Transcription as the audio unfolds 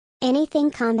Anything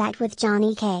Combat with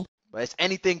Johnny K. But it's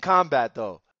anything combat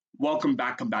though. Welcome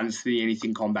back, combatants, to the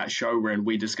Anything Combat Show, wherein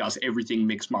we discuss everything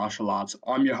mixed martial arts.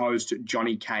 I'm your host,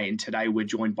 Johnny K, and today we're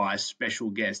joined by a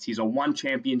special guest. He's a one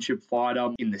championship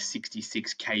fighter in the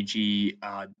 66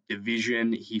 kg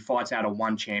division. He fights out of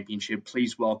one championship.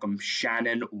 Please welcome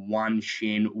Shannon One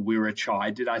Shin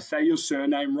WIRATCHAI. Did I say your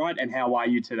surname right? And how are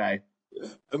you today?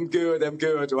 I'm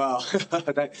good. Wow.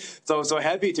 So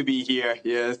happy to be here.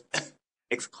 Yes.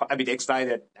 A bit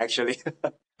excited, actually.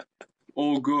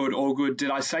 All good.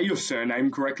 Did I say your surname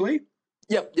correctly?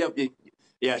 Yep.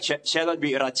 Yeah, SHANNON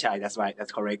WIRATCHAI. That's right.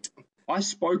 That's correct. I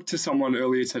spoke to someone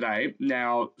earlier today.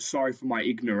 Now, sorry for my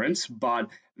ignorance, but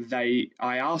I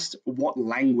asked what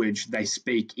language they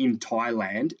speak in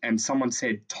Thailand, and someone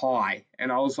said Thai.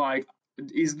 And I was like,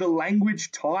 is the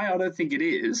language Thai? I don't think it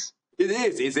is. It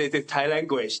is. It's Thai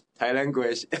language.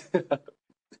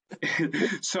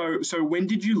 So when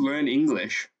did you learn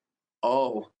English?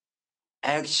 Oh,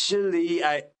 actually,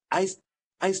 I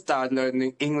started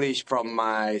learning English from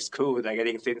my school. Like I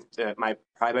think since my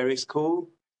primary school.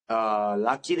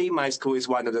 Luckily, my school is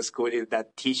one of the schools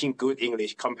that teaching good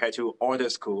English compared to other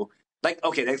school. Like,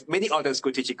 okay, there's many other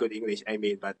schools teaching good English,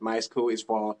 but my school is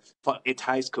for a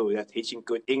Thai school that teaching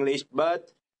good English,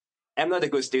 but I'm not a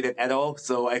good student at all,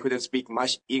 so I couldn't speak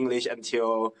much English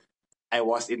until I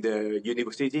was in the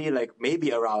university, like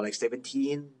maybe around like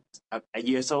 17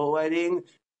 years old, I think.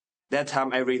 That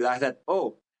time I realized that,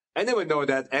 oh, I never know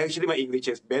that actually my English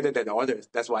is better than others.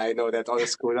 That's why I know that other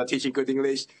schools are teaching good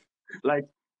English. Like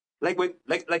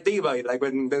think about it. Like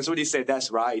when somebody said that's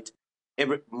right,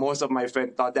 most of my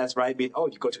friends thought that's right mean, oh,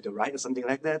 you go to the right or something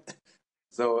like that.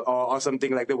 So or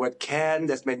something like the word can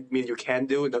that mean you can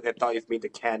do. I thought it means the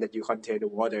can that you contain the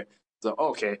water. So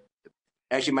okay,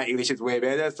 actually my English is way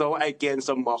better. So I gained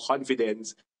some more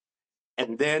confidence.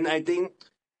 And then I think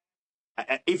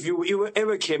if you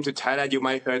ever came to Thailand, you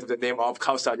might heard of the name of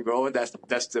Khao San Road.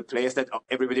 That's the place that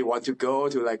everybody wants to go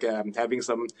to, like having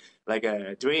some like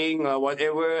a drink or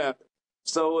whatever.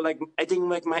 So like I think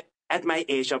like at my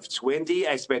age of 20,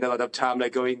 I spent a lot of time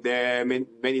like going there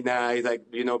many nights, like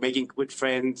making good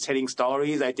friends, telling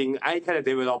stories. I think I kind of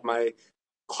developed my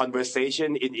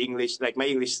conversation in English, like my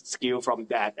English skill from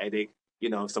that. I think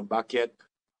some bucket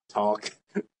talk.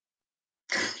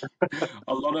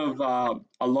 A lot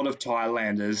of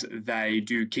Thailanders, they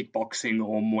do kickboxing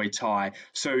or Muay Thai.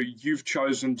 So you've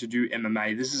chosen to do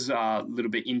MMA. This is a little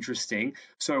bit interesting.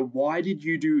 So why did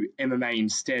you do MMA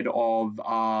instead of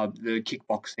the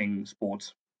kickboxing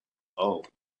sports? Oh,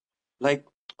 like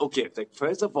okay, like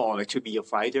first of all, like to be a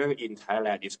fighter in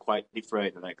Thailand is quite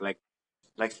different.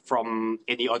 Like from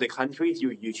any other countries,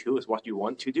 you choose what you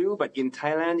want to do, but in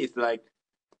Thailand, it's like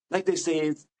they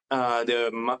say,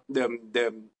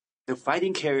 the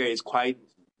fighting career is quite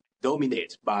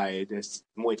dominated by this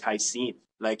Muay Thai scene.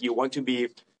 Like you want to be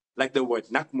like the word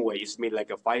nak Muay is mean like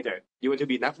a fighter. You want to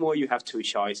be nak Muay, you have two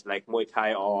choices like Muay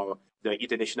Thai or the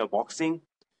international boxing.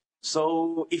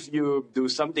 So if you do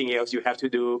something else, you have to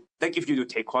do like if you do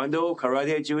taekwondo,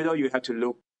 karate, judo, you have to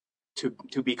look to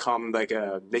become like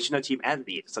a national team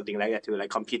athlete, something like that, to like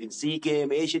compete in SEA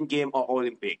Games, Asian Game, or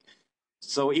Olympic.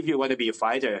 So if you want to be a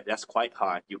fighter, that's quite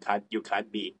hard. You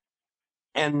can't be.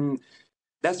 And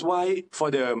that's why for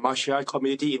the martial art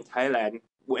community in Thailand,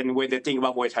 when they think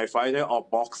about Muay Thai fighter or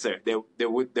boxer, they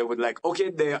would like, okay,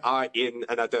 they are in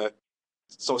another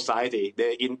society.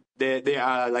 They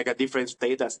are like a different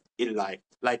status in life.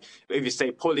 Like if you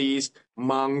say police,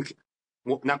 monk,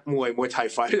 nak Muay Thai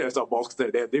fighters or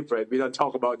boxer, they're different. We don't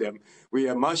talk about them. We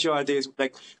are martial artists.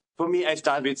 Like for me, I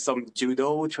start with some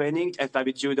judo training. I start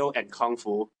with judo and kung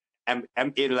fu. I'm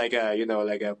in like a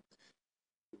like a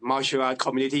martial art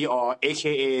community, or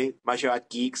AKA martial art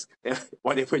geeks,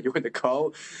 whatever you want to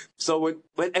call. So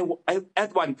when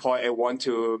at one point I want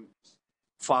to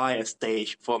find a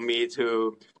stage for me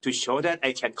to show that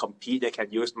I can compete, I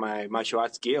can use my martial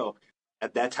art skill.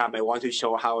 At that time, I want to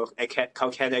show how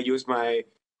can I use my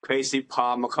crazy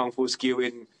palm or kung fu skill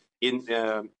in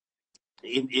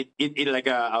like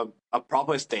a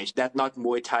proper stage, that not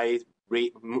Muay Thai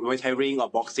ring or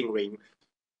boxing ring.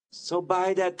 So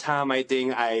by that time, I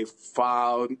think I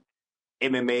found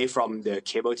MMA from the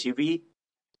cable TV,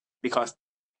 because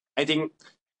I think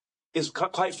it's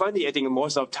quite funny. I think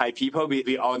most of Thai people,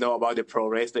 we all know about the pro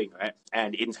wrestling, right?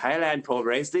 And in Thailand, pro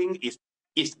wrestling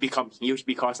is become huge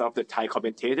because of the Thai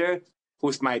commentator,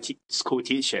 who's my school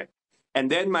teacher. And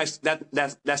then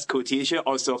that school teacher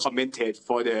also commented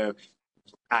for the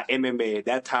MMA.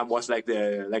 That time was like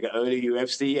the early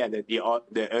UFC and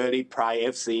the early Pride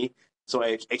FC. So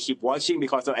I keep watching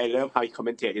because I love how he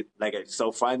commented. Like it's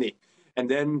so funny. And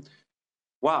then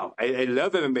wow, I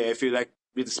love MMA. I feel like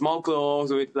with small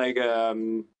clothes, with like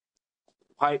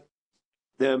quite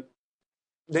the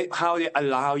how they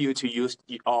allow you to use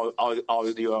all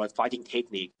your fighting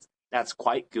techniques. That's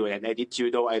quite good. And I did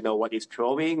judo. I know what is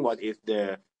throwing, what is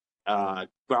the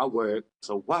groundwork.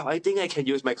 So wow, I think I can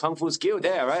use my kung fu skill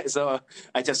there, right? So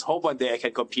I just hope one day I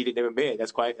can compete in MMA.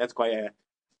 That's quite a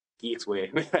geek's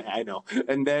way. I know.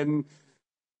 And then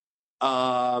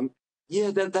um,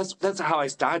 yeah, that's how I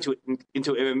started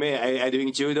into MMA. I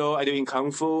doing judo, I doing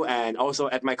kung fu, and also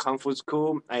at my kung fu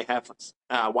school, I have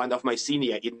one of my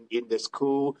senior in the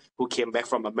school who came back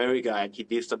from America, and he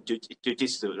did some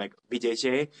jiu-jitsu like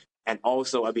BJJ, and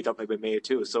also a bit of MMA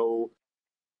too. So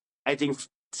I think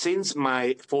since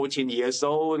my 14 years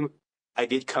old, I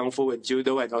did kung fu and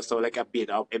judo, and also like a bit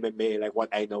of MMA, like what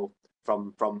I know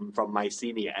from my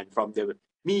senior and from the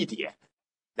media.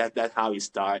 That's how it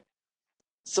started.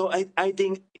 So I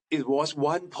think it was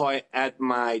one point at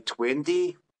my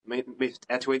 20,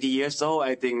 at 20 years old,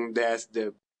 I think there's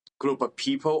the group of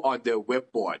people on the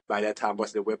web board. By that time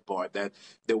was the web board that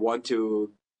they want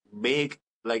to make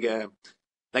like a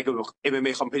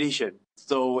MMA competition.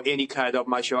 So any kind of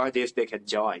martial artist they can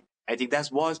join. I think that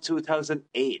was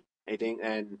 2008. I think,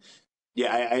 and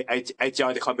yeah, I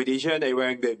joined the competition. I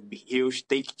wearing the huge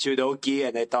thick judo gi,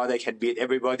 and I thought I can beat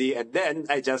everybody. And then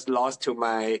I just lost to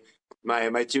my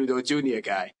judo junior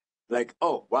guy. Like,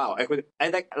 oh wow, I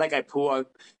pull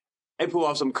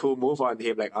off some cool move on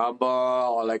him, like armbar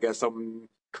or like some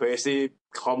crazy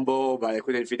combo, but I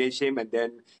couldn't finish him. And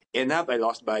then end up I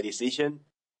lost by decision.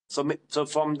 So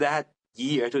from that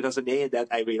year 2008, that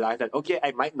I realized that okay,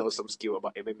 I might know some skill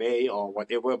about MMA or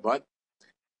whatever, but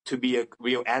to be a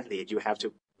real athlete, you have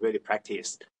to really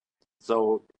practice.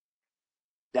 So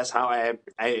that's how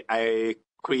I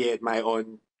create my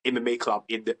own MMA club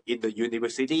in the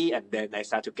university, and then I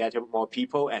start to gather more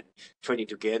people and training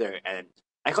together. And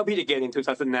I competed again in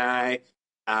 2009.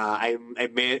 I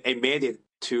made it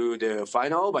to the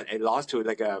final, but I lost to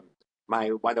like my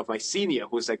one of my senior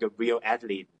who's like a real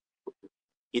athlete.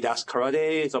 He does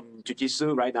karate, some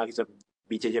jiu-jitsu. Right now he's a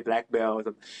BJJ black belt,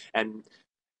 and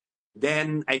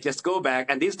then I just go back,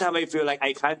 and this time I feel like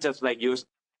I can't just like use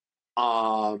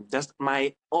just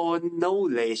my own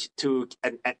knowledge to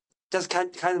and just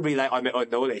can't rely on my own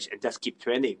knowledge and just keep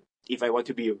training. If I want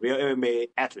to be a real MMA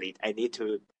athlete, I need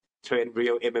to train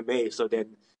real MMA. So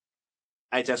then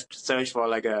I just search for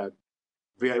like a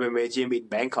real MMA gym in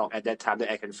Bangkok at that time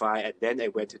that I can find, and then I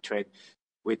went to train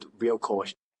with real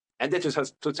coach. And then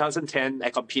 2010, I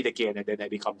compete again, and then I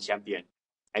become champion.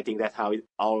 I think that's how it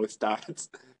all starts.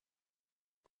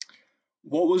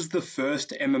 What was the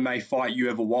first MMA fight you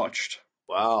ever watched?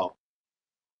 Wow.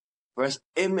 First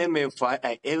MMA fight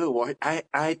I ever watched,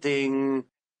 I think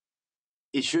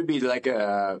it should be like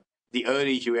the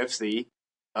early UFC,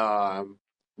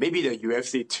 maybe the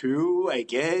UFC two, I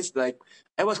guess. Like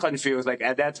I was confused. Like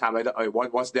at that time,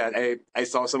 what was that? I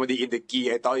saw somebody in the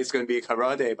gi. I thought it's gonna be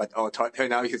karate, but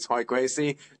turned out it's quite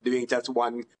crazy doing just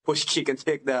one push kick and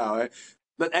take down.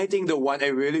 But I think the one I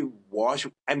really watched,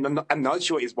 I'm not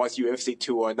sure it was UFC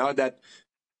two or not. That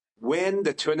when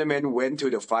the tournament went to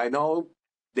the final,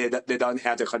 they don't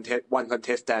have the one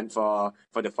contestant for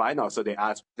the final, so they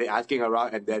asking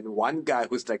around, and then one guy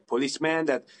who's like policeman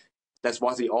that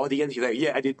was the audience. He's like,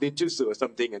 yeah, I did ninjutsu or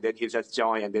something, and then he just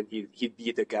joined, and then he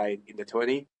beat the guy in the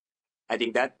tourney. I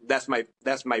think that's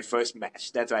my first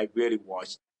match that I really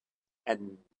watched,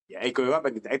 and yeah, I grew up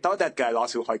and I thought that guy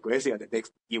lost to quite crazy at the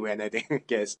next event. I think I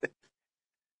guess.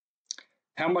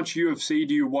 How much UFC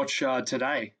do you watch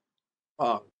today?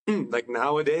 Like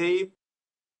nowadays,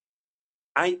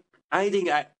 I I think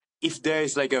if there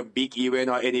is like a big event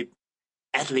or any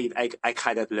athlete I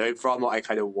kind of learn from or I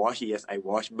kind of watch, yes, I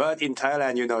watch. But in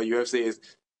Thailand, UFC is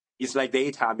it's like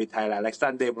daytime in Thailand, like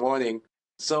Sunday morning.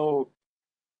 So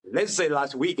let's say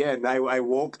last weekend I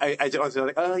woke I just was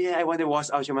like, oh yeah, I want to watch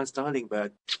Ultraman Sterling,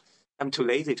 but I'm too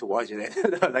lazy to watch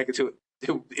it. Like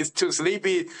it's too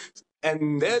sleepy.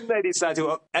 And then I decided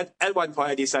to at one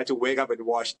point I decided to wake up and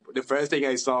watch. The first thing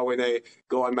I saw when I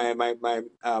go on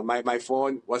my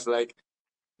phone was like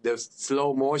the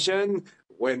slow motion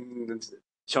when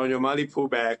Sean O'Malley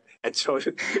pulled back and Sean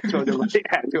O'Malley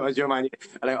had to Germany.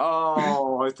 I'm like,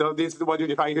 oh, so this is what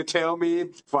you're trying to tell me?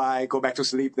 Fine, go back to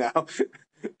sleep now.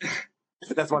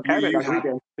 That's what Were happened you last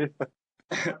weekend.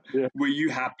 Yeah. Were you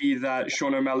happy that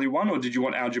Sean O'Malley won, or did you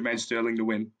want Aljamain Sterling to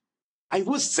win? I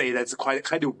would say that's quite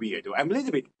kind of weird. I'm a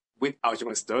little bit with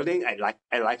Aljamain Sterling. I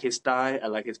like his style. I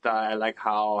like his style. I like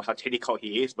how technical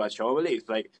he is. But Sean O'Malley is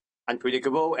like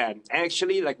unpredictable. And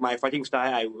actually, like my fighting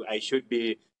style, I should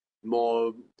be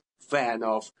more fan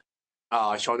of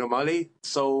Sean O'Malley.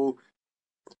 So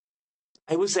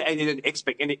I would say I didn't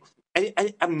expect any.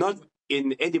 I'm not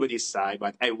in anybody's side,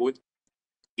 but I would,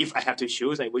 if I have to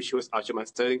choose, I would choose Archibald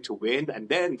Sterling to win. And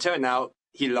then turn out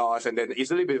he lost, and then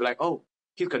it's a little bit like, oh,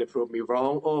 he's gonna prove me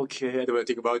wrong. Okay, I don't want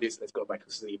to think about this. Let's go back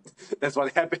to sleep. That's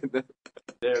what happened.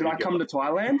 Should I come to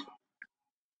Thailand?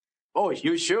 Oh,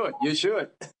 you should. You should.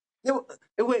 No,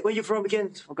 wait, where you from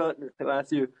again? Forgot to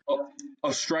ask you. Oh,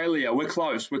 Australia. We're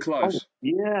close. We're close.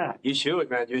 Yeah, you should,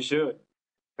 man. You should.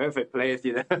 Perfect place,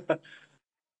 you know.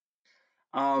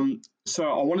 So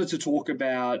I wanted to talk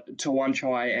about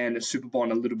Tawanchai and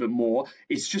Superbond a little bit more.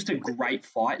 It's just a great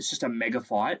fight. It's just a mega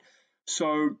fight.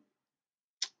 So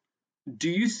do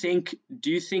you think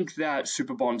that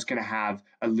Superbond's going to have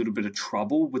a little bit of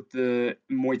trouble with the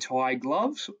Muay Thai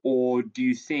gloves, or do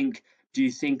you think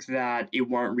that it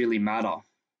won't really matter?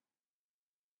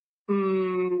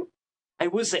 I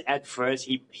would say at first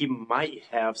he might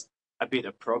have a bit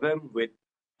of problem with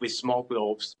small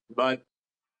gloves, but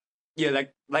yeah,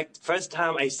 like first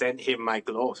time I sent him my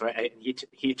gloves, right?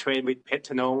 He trained with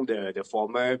Petronong, the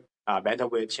former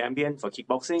bantamweight champion for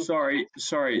kickboxing.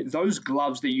 Sorry. Those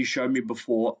gloves that you showed me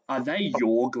before, are they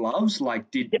your gloves? Like,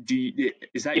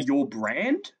 is that your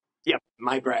brand? Yeah,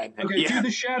 my brand. Okay, yeah. do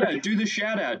the shout out, do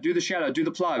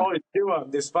the plug. Oh, sure.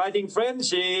 This fighting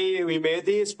friendship, we made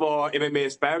this for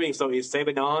MMA sparring, so it's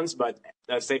 7 ounce, but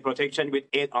same protection with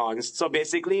 8 ounce. So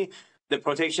basically, the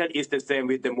protection is the same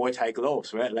with the Muay Thai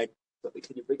gloves, right? Like,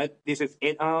 this is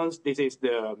 8 ounce, this is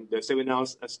the 7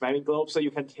 ounce sparring glove, so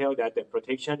you can tell that the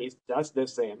protection is just the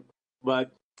same, but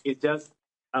it's just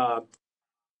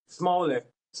smaller.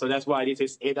 So that's why this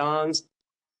is 8 ounce,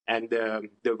 and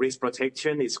the wrist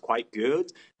protection is quite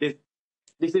good. This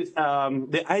is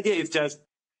the idea is just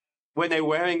when I'm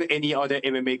wearing any other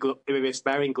MMA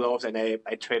sparring gloves and I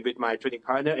train with my training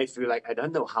partner, I feel like I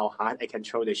don't know how hard I can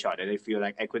throw the shot, and I feel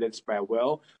like I couldn't spar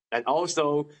well. And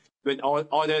also when all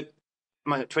other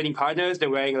my training partners,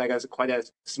 they're wearing like quite a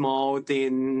small,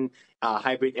 thin,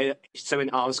 hybrid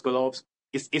 7 ounce gloves.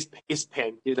 It's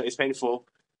painful.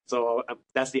 So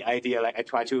that's the idea. Like I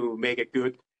try to make a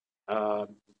good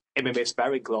MMA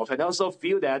sparring glove, and I also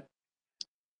feel that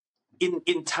in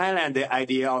Thailand, the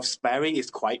idea of sparring is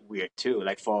quite weird too.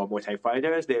 Like for Muay Thai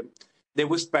fighters, they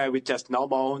would spar with just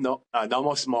normal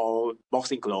small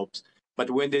boxing gloves.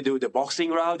 But when they do the boxing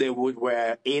round, they would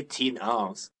wear 18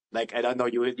 ounce. Like I don't know,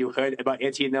 you heard about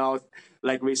 18 ounce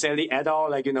like recently at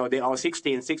all? Like they are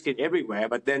 16 everywhere.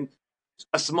 But then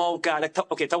a small guy like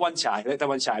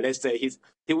Tawanchai, let's say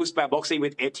he would spar boxing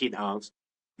with 18 ounce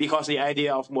because the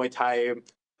idea of Muay Thai.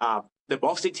 The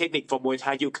boxing technique for Muay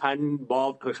Thai, you can't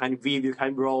bob, you can't weave, you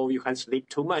can't roll, you can't slip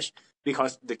too much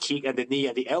because the kick and the knee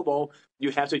and the elbow,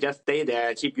 you have to just stay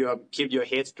there, keep your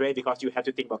head straight because you have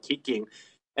to think about kicking.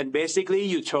 And basically,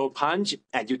 you throw punch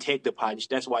and you take the punch.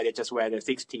 That's why they just wear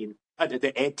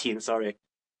the 18, sorry.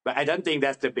 But I don't think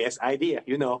that's the best idea,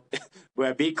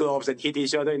 wear big gloves and hit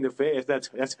each other in the face.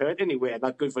 That's hurt anyway,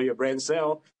 not good for your brain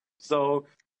cell. So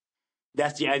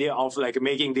that's the idea of like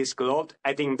making this glove.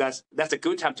 I think that's a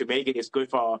good time to make it. It's good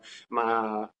for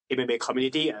my MMA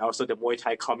community and also the Muay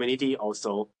Thai community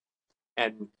also.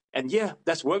 And yeah,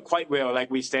 that's worked quite well.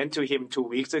 Like we sent to him 2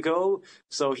 weeks ago,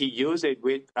 so he used it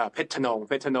with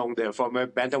Petronong, the former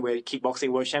bantamweight kickboxing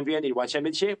world champion in one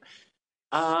championship.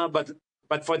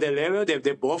 But for the level,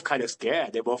 they're both kind of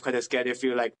scared. They're both kind of scared. They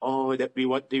feel like, oh, that we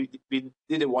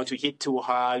didn't want to hit too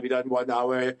hard. We don't want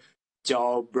our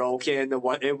jaw broken or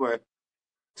whatever.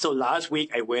 So last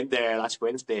week I went there, last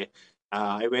Wednesday,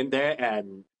 I went there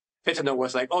and Petronong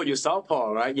was like, "Oh, you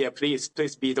southpaw, right? Yeah, please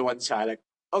be the one child." Like,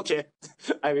 okay,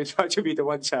 I will try to be the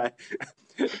one child.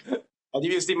 And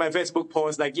if you see my Facebook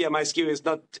post, like, yeah, my skill is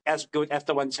not as good as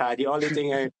the one child. The only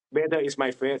thing I better is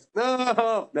my face.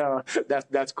 No,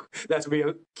 that's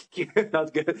real,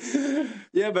 not good.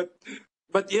 Yeah,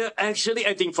 but yeah, actually,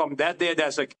 I think from that day,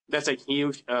 that's a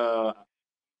huge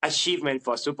achievement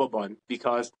for Superbond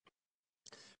because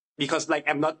like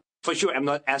I'm not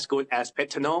as good as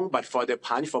Petronong, but for the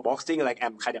punch for boxing, like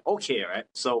I'm kind of okay, right?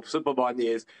 So Superbond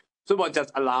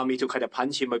just allow me to kind of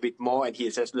punch him a bit more, and he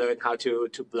just learned how to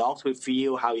block, to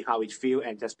feel how it feel,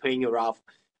 and just playing around.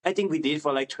 I think we did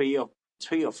for like 3 or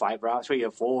 5 rounds, 3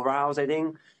 or 4 rounds, I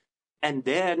think. And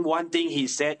then one thing he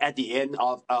said at the end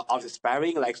of the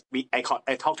sparring, like I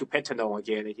talked to Petronong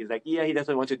again, and he's like, yeah, he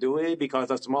doesn't want to do it because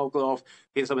of small glove,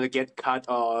 he doesn't want to get cut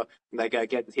or like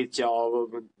get his jaw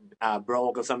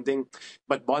broke or something.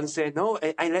 But Bond said, no,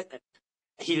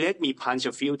 he let me punch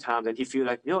a few times, and he feel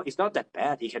like, it's not that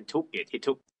bad. He can took it.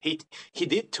 He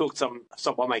did took some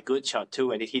of my good shot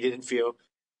too, and he didn't feel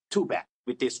too bad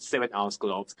with this 7 ounce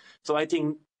gloves. So I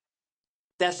think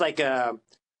that's like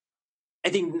I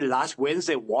think last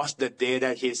Wednesday was the day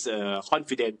that his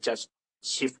confidence just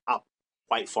shift up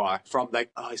quite far from like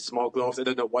small gloves. I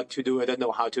don't know what to do. I don't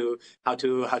know how to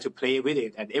play with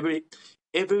it. And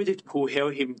everybody who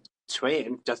helped him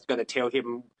train just gonna tell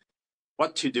him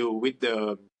what to do with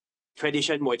the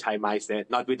traditional Muay Thai mindset,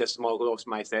 not with the small gloves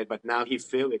mindset. But now he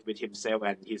feel it with himself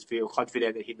and he feel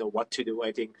confident that he know what to do.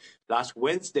 I think last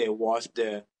Wednesday was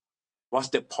the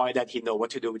point that he know what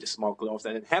to do with the small gloves,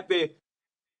 and I'm happy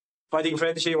fighting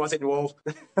Frenchie was involved.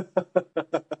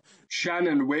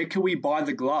 Shannon, where can we buy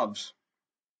the gloves?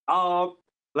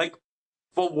 Like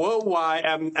for worldwide,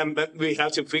 we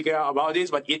have to figure out about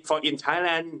this. But in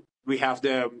Thailand, we have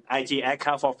the IG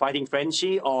account for fighting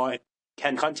Frenchie, or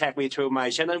can contact me through my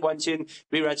Shannon Wanchin,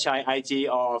 WIRATCHAI IG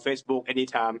or Facebook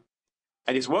anytime.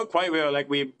 And it's worked quite well. Like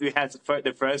we had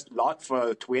the first lot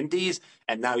for 20s,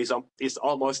 and now it's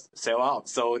almost sell out.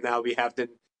 So now we have the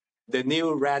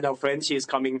new round of Frenchies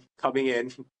coming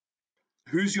in.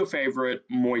 Who's your favorite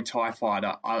Muay Thai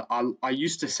fighter? I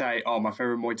used to say, oh, my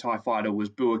favorite Muay Thai fighter was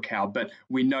Buakaw, but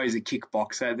we know he's a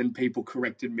kickboxer. Then people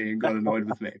corrected me and got annoyed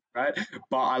with me, right?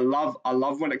 But I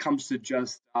love when it comes to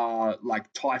just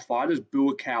like Thai fighters.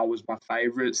 Buakaw was my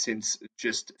favorite since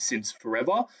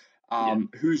forever.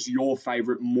 Who's your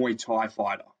favorite Muay Thai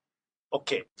fighter?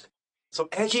 Okay. So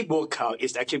actually, Buakaw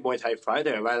is actually Muay Thai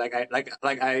fighter, right?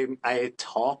 I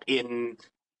talked in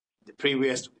the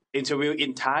previous interview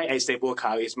in Thai. I say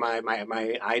Buakaw is my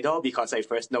idol because I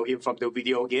first know him from the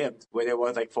video game when I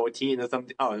was like 14 or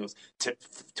something. Oh, it was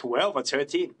 12 or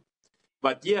 13.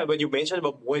 But yeah, when you mentioned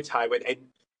about Muay Thai,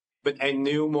 when I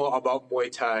knew more about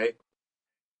Muay Thai,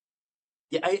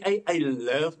 yeah, I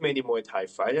love many Muay Thai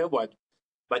fighters,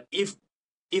 but if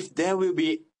there will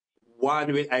be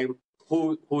one which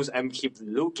who's I'm keep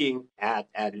looking at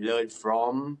and learn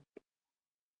from.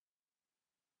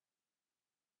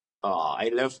 I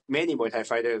love many Muay Thai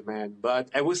fighters, man. But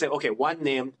I would say, okay, one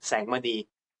name, Sangmani.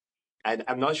 And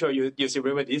I'm not sure you still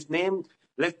remember this name.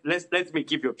 Let me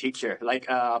give you a picture. Like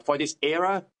for this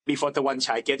era, before the one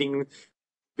Chai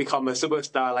become a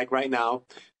superstar, like right now,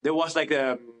 there was like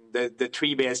the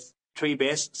three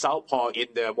best southpaw in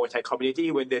the Muay Thai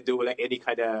community. When they do like any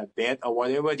kind of bet or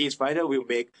whatever, this fighter will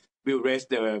raise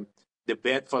the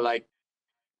bet for like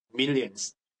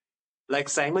millions. Like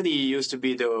Sangmani used to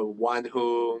be the one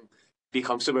who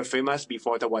become super famous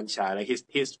before the one child. Like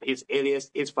his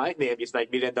alias, his fight name is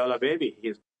like $1 million baby.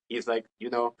 He's like,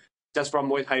 just from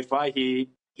Muay Thai fight, he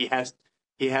has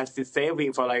the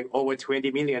saving for like over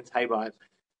 20 million Thai baht.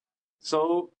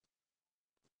 So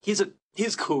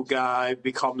he's cool guy,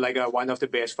 become like one of the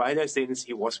best fighters since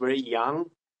he was very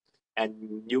young,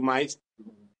 and you might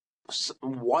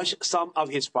watch some of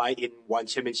his fight in one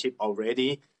championship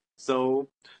already. So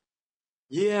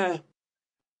yeah,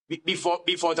 before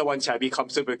the one child become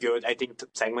super good, I think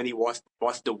Sangmani was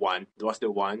the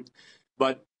one.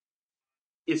 But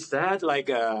it's that like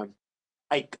I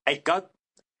I got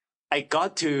I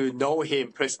got to know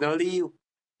him personally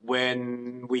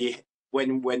when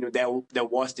there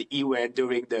was the event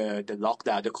during the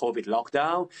lockdown, the COVID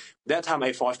lockdown. That time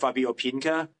I fought Fabio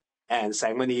Pinca, and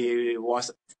Sangmani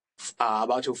was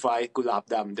about to fight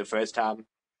Gulabdam the first time.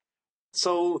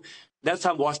 So that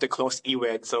time was the closed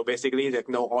event. So basically, like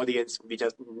no audience. We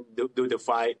just do the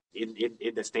fight in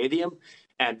the stadium,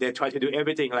 and they try to do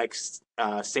everything like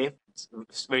safe,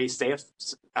 very safe.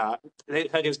 They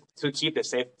try to keep the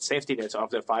safetyness of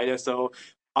the fighter. So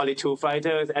only two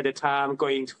fighters at the time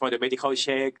going for the medical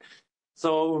check.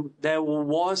 So there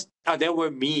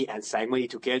were me and Sangmani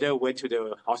together went to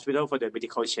the hospital for the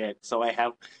medical check. So I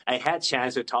had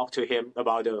chance to talk to him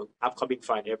about the upcoming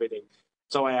fight and everything.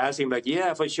 So I asked him like,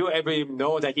 yeah, for sure, everybody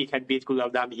know that he can beat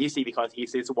Gulabdam easy because he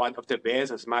is one of the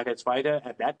best and smartest fighter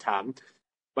at that time.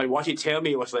 But what he tell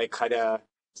me was like kind of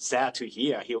sad to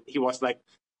hear. He was like,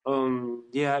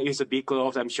 yeah, it's a big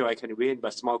gloves. I'm sure I can win,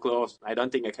 but small gloves, I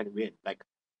don't think I can win. Like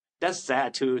that's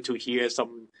sad to hear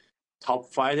some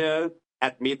top fighter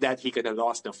admit that he gonna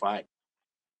lost the fight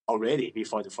already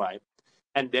before the fight,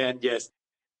 and then yes,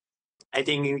 I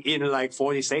think in like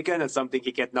 40 seconds or something,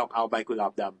 he get knocked out by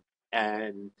Gulabdam,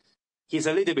 and he's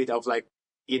a little bit of like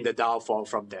in the downfall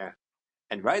from there.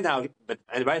 And right now,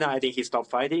 I think he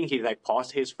stopped fighting. He like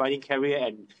paused his fighting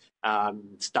career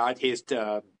and start his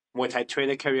Muay Thai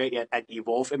trainer career at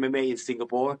Evolve MMA in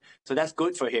Singapore. So that's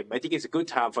good for him. I think it's a good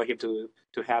time for him to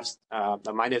have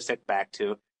a minor setback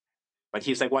too. But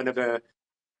he's like one of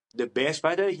the best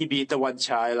fighter. He beat the one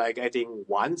child like I think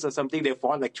once or something. They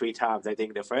fought like 3 times. I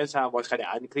think the first time was kind of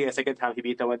unclear. Second time he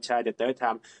beat the one child. The third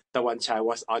time the one child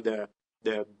was on the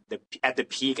at the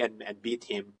peak and beat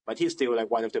him. But he's still like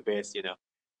one of the best.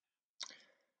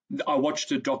 I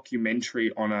watched a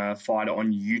documentary on a fighter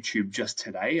on YouTube just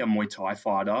today, a Muay Thai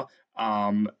fighter.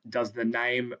 Does the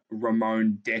name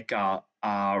Ramon Decker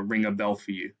ring a bell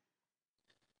for you?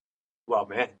 Wow,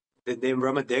 man, the name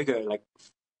Ramadega, like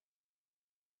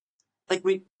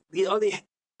we only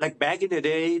like back in the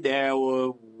day there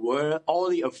were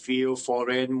only a few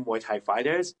foreign Muay Thai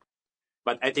fighters,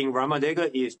 but I think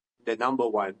Ramadega is the number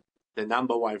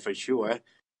one for sure.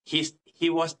 He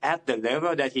was at the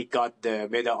level that he got the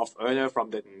Medal of Honor from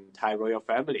the Thai royal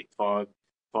family for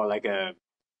like a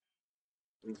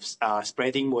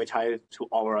spreading Muay Thai to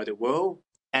all around the world.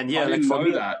 And yeah, I like didn't for know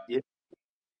me, that. yeah,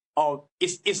 oh,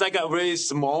 it's like a very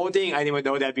small thing. I didn't even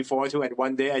know that before too. And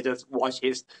one day I just watched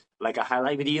his like a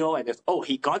highlight video, and it's, oh,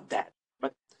 he got that.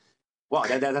 But wow,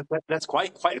 that's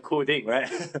quite a cool thing,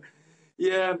 right?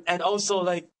 Yeah, and also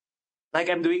like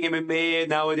I'm doing MMA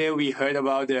nowadays. We heard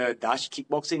about the Dutch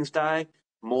kickboxing style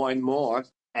more and more,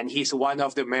 and he's one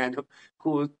of the men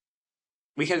who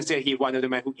we can say he's one of the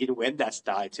men who invent that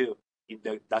style too in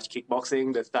the Dutch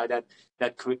kickboxing, the style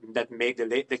that make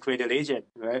the create a legend,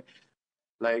 right?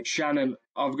 Like Shannon,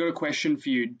 I've got a question for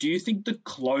you. Do you think the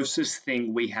closest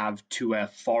thing we have to a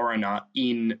foreigner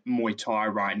in Muay Thai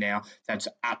right now that's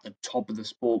at the top of the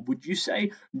sport, would you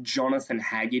say Jonathan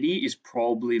Haggerty is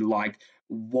probably like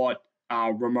what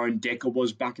Ramon Decker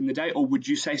was back in the day, or would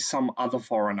you say some other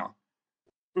foreigner?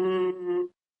 mm,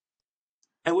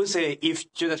 I would say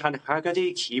if Jonathan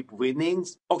Haggerty keep winning,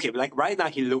 okay, like right now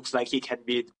he looks like he can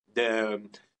beat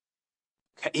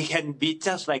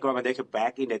just like Ramadeka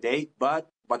back in the day, but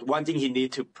one thing he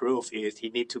need to prove is he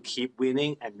need to keep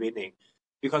winning and winning,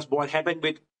 because what happened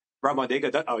with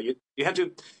Ramadeka, that you have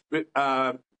to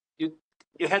uh you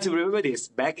you have to remember this.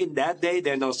 Back in that day,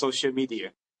 there's no social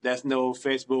media, there's no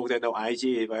Facebook, there's no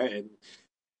IG, right? And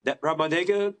that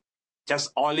Ramadeka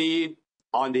just only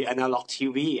on the analog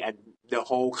TV, and the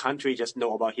whole country just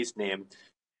know about his name.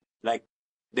 Like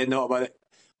they know about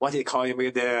what they call him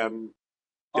with the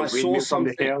I saw windmill from the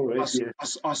something. hill, right? Yeah.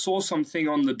 I saw something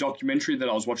on the documentary that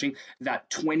I was watching that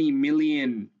 20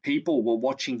 million people were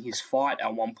watching his fight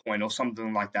at one point, or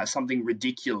something like that. Something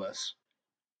ridiculous.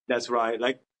 That's right.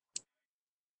 Like,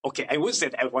 okay, I would say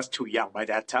that I was too young by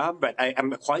that time, but I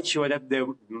am quite sure that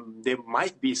there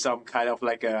might be some kind of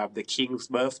like the king's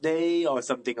birthday or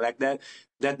something like that,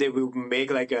 that they will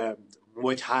make like a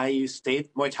Muay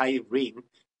Thai ring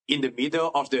in the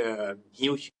middle of the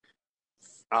huge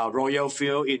royal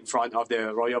field in front of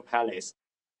the royal palace.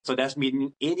 So that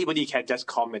means anybody can just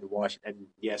come and watch, and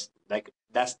yes, like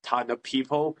that's ton of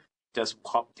people just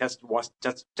watch,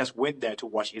 just went there to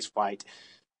watch his fight.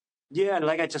 Yeah,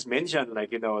 like I just mentioned,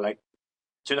 like like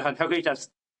Jonathan Turkey just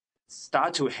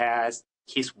start to has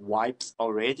his wipes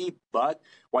already, but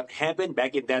what happened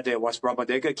back in that day was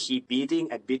Ramadega keep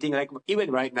beating and beating. Like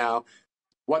even right now,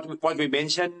 what we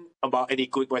mentioned about any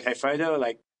good Muay Thai fighter,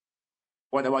 like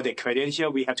what about the credential?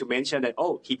 We have to mention that,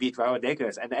 oh, he beat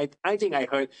Ramadega, and I think I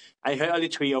heard only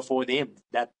 3 or 4 names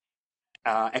that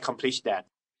accomplished that,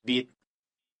 beat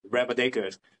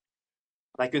Ramadega.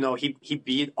 Like he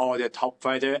beat all the top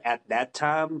fighter at that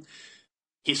time.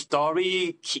 His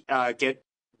story get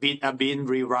been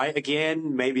rewrite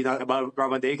again. Maybe not about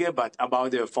Ramadega, but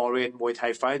about the foreign Muay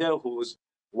Thai fighter who's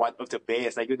one of the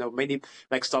best. Like many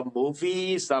like some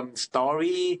movie, some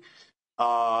story,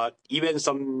 even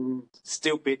some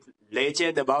stupid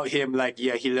legend about him. Like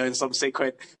yeah, he learned some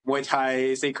secret Muay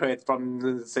Thai secret from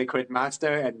the secret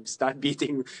master and start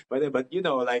beating. But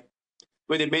like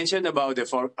when they mention about a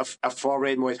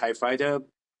foreign Muay Thai fighter,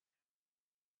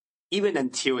 even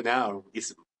until now,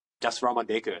 it's just Roman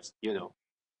Dakers,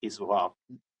 He's wow.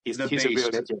 The He's a real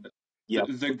beast, legend. the, Yeah.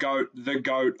 the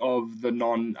goat of the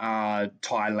non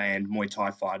Thailand Muay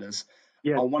Thai fighters.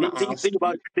 Yeah. I want to ask you.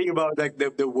 Think about like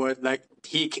the word like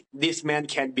this man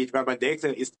can beat Roman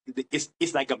Daker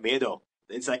is like a medal.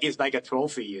 It's like a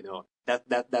trophy.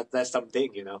 That's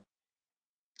something.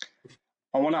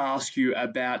 I want to ask you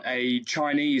about a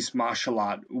Chinese martial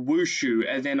art, wushu,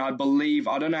 and then I believe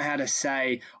I don't know how to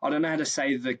say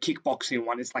the kickboxing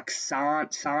one. It's like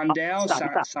Sandao,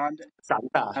 Santa.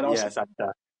 Santa. how do I Yeah, say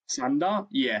Santa. Sanda?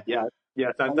 Yeah. Yeah. Yeah,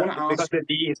 I Santa. want to Because ask the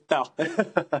D is tough.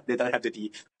 They don't have the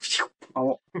D. I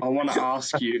want to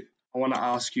ask you. I want to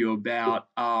ask you about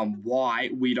why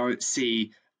we don't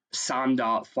see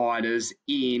Sanda fighters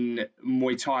in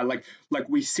Muay Thai. Like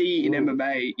we see in Mm.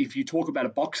 MMA. If you talk about a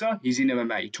boxer, he's in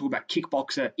MMA. You talk about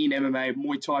kickboxer in MMA,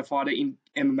 Muay Thai fighter in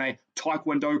MMA,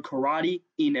 Taekwondo, karate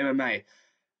in MMA.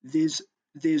 There's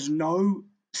there's no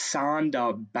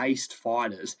Sanda based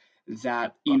fighters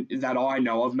that I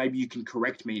know of. Maybe you can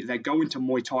correct me. That go into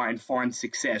Muay Thai and find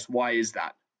success. Why is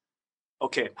that?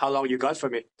 Okay, how long you got for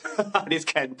me? This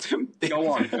can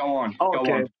Go on, Oh, go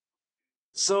okay. on.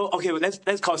 So okay, well, let's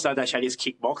consider that Chinese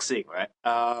kickboxing, right?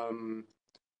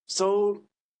 So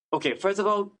okay, first of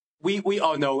all, we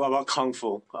all know about kung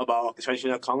fu, about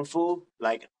traditional kung fu,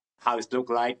 like how it look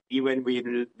like. Even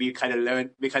we kind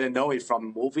of know it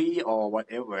from movie or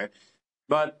whatever.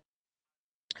 But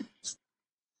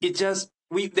it just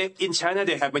in China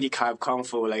they have many kind of kung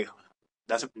fu, like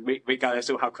that's regardless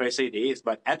of how crazy it is.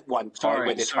 But at one point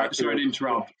when they try Sorry to to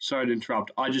interrupt. Sorry to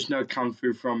interrupt. I just know Kung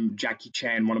Fu from Jackie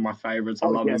Chan, one of my favorites. I Oh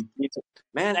love yes, him. me too.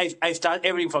 Man, I start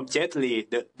everything from Jet Li,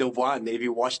 the one. If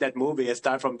you watch that movie, I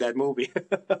start from that movie.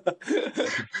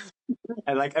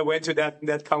 And like I went to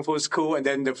that kung fu school, and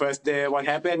then the first day, what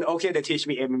happened? Okay, they teach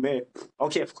me MMA.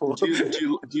 Okay, cool.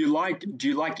 Do you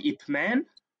like Ip Man?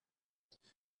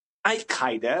 I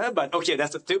kinda, but okay,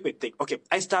 that's a stupid thing. Okay,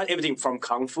 I start everything from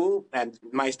kung fu, and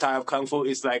my style of kung fu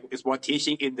is what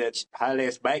teaching in the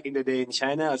palace back in the day in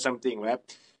China or something, right?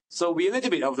 So we a little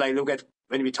bit of like look at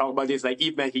when we talk about this, like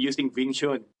Ip Man, he using Wing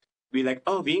Chun. We like,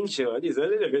 oh, Wing Chun is a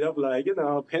little bit of like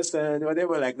peasant,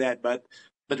 whatever like that. But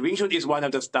Wing Chun is one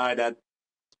of the style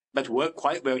that work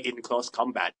quite well in close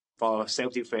combat for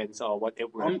self defense or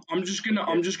whatever. I'm just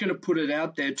gonna put it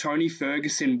out there. Tony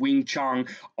Ferguson, Wing Chun.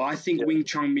 I think Yeah, Wing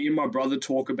Chun. Me and my brother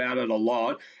talk about it a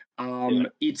lot. yeah,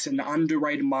 It's an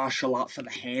underrated martial art for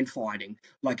the hand fighting.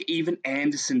 Like even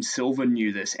Anderson Silva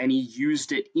knew this, and he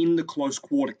used it in the close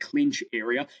quarter clinch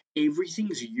area.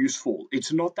 Everything's useful.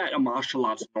 It's not that a martial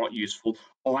art's not useful.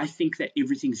 I think that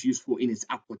everything's useful in its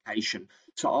application.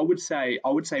 So I would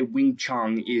say Wing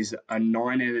Chun is a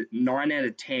 9 out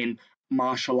of 10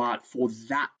 martial art for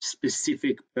that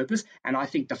specific purpose. And I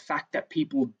think the fact that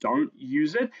people don't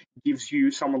use it gives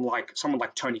you someone like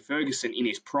Tony Ferguson in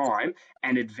his prime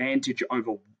an advantage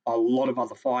over a lot of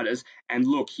other fighters. And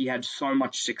look, he had so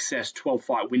much success, 12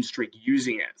 fight win streak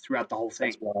using it throughout the whole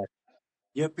thing. that's right.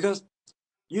 Yeah, because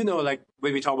like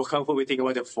when we talk about kung fu, we think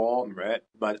about the form, right?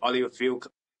 But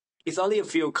it's only a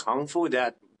few kung fu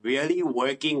that really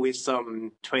working with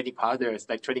some training partners,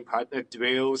 like training partner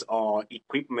drills or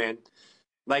equipment.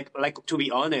 Like to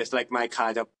be honest, like my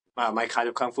kind of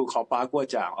kung fu called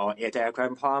Bagua or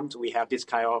anti-aircraft palms. We have this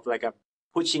kind of like a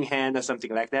pushing hand or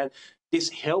something like that. This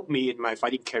helped me in my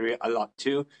fighting career a lot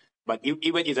too. But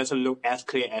even it doesn't look as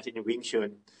clear as in Wing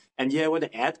Chun. And yeah, I want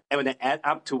to add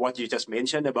up to what you just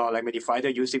mentioned about like many fighter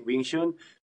using Wing Chun.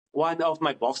 One of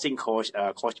my boxing coach,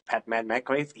 Coach Patman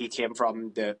McGrath, he came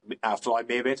from the Floyd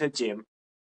Mayweather gym.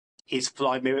 He's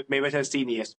Floyd Mayweather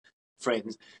Senior's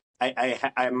friend.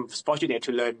 I'm fortunate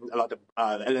to learn a lot of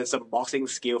learn some boxing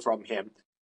skill from him.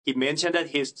 He mentioned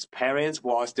that his parents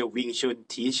was the Wing Chun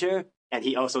teacher, and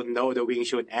he also know the Wing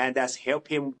Chun, and that's helped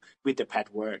him with the pad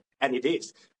work. And it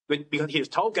is because he's a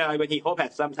tall guy. When he hold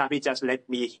pad, sometimes he just let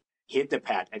me hit the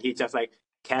pad, and he just like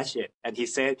catch it. And he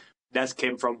said that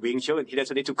came from Wing Chun. He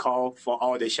doesn't need to call for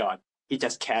all the shot. He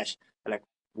just catch. Like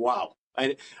wow,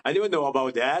 I didn't know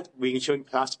about that. Wing Chun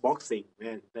plus boxing,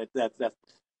 man.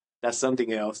 That's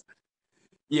something else.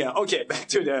 Yeah. Okay. Back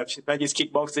to the Chinese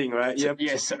kickboxing, right? Yep.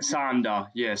 Yes, Sanda.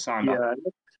 Yeah, Sanda.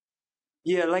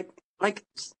 Yeah. Yeah. Like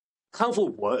kung fu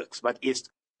works, but it's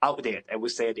outdated. I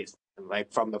would say this,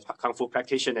 like from the kung fu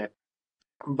practitioner.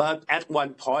 But at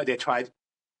one point, they tried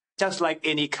just like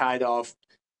any kind of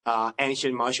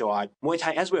ancient martial art, Muay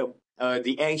Thai as well.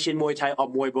 The ancient Muay Thai or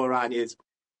Muay Boran is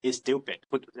stupid.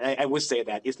 But I would say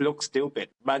that it looks stupid,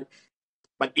 but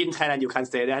in Thailand, you can't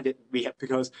say that we have,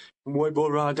 because Muay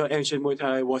Boran or ancient Muay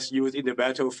Thai was used in the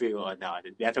battlefield. Or no,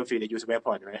 the battlefield they use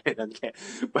weapon, right? I don't care.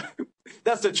 But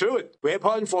that's the truth.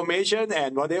 Weapon formation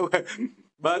and whatever.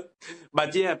 But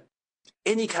yeah,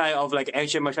 any kind of like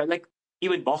ancient martial, like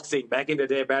even boxing back in the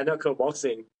day, bare knuckle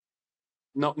boxing,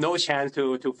 no chance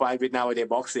to fight with nowadays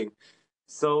boxing.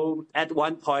 So at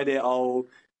one point, all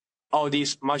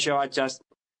these martial arts just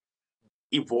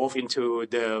evolve into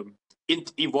the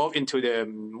evolve into the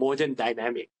modern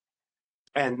dynamic,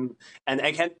 and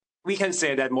I can we can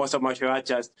say that most of martial arts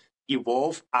just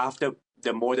evolve after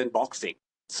the modern boxing.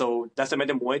 So doesn't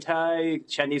matter Muay Thai,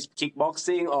 Chinese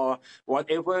kickboxing, or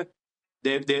whatever.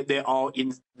 They all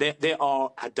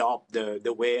adopt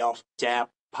the way of jab,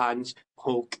 punch,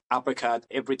 hook, uppercut,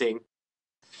 everything.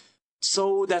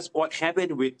 So that's what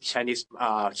happened with Chinese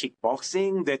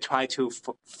kickboxing. They try to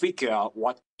figure out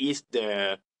what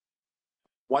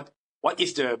what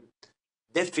is the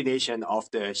definition of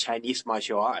the Chinese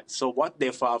martial arts. So what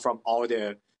they found from all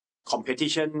the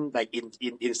competition, like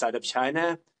inside of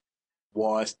China,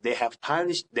 was they have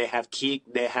punch, they have kick,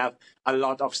 they have a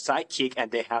lot of side kick, and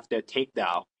they have the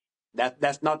takedown.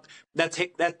 That's not that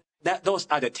take that those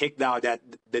are the takedown that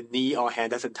the knee or hand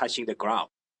doesn't touching the ground.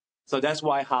 So that's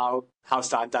why how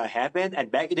Santa happened.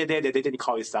 And back in the day, they didn't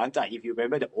call it Santa. If you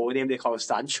remember the old name, they call it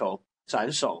Sancho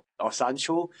or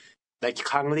Sancho. Like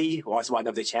Kang Lee was one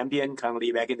of the champion. Kang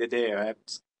Lee back in the day, right?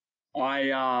 I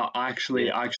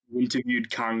actually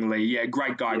interviewed Kang Lee. Yeah,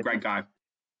 great guy, Yeah. great guy.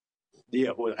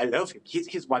 Yeah, well, I love him.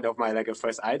 He's one of my like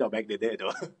first idol back in the day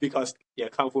though, because yeah,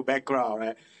 kung fu background,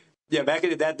 right? Yeah, back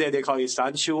in that day they call it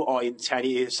Sanchu or in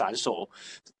Chinese Sanshou.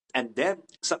 And then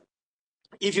so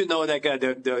if you know like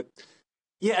the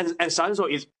yeah, and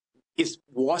Sanshou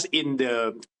was in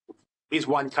the is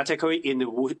one category in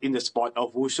the sport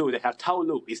of wushu. They have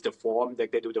Taolu is the form,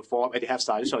 like they do the form, and they have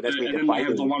Sanshou. That's mean And the then they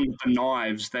have the fighting. one with the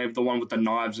knives. They have the one with the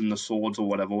knives and the swords or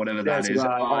whatever that That's is.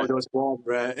 right. All those forms,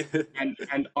 right?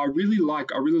 And I really like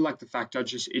the fact it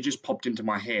just popped into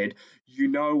my head. You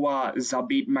know,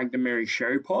 Zabit Magnamiri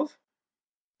Sharipov?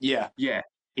 Yeah, Yeah,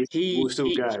 he's he wushu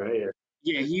he guy, right?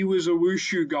 yeah, he was a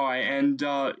wushu guy, and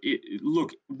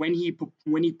look, when he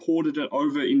ported it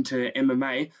over into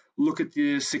MMA, look at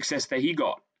the success that he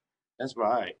got. That's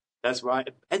right. That's right.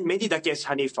 And many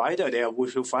Dagestani fighter, they are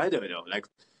wushu fighter, you know.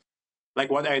 Like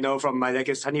what I know from my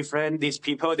Dagestani friend, these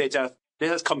people they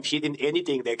just compete in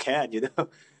anything they can, you know.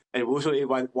 And wushu is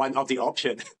one of the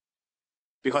options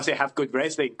because they have good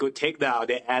wrestling, good takedown.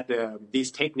 They add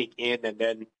this technique in, and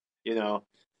then you know,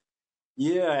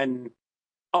 yeah. And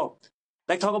oh,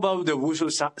 like talk about the wushu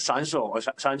sanshou or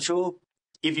sanshou.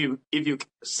 If you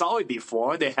saw it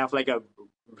before, they have like a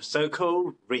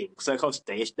circle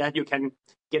stage that you can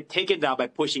get taken down by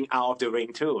pushing out of the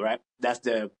ring too, right?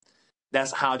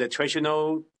 That's how the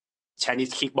traditional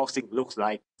Chinese kickboxing looks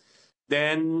like.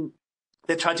 Then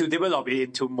they try to develop it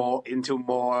into more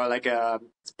like a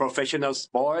professional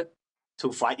sport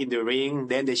to fight in the ring.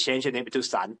 Then they change the name to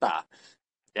Santa.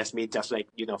 That's mean just like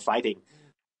fighting.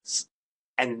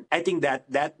 And I think that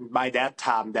by that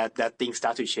time that thing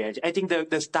start to change. I think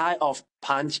the style of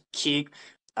punch, kick,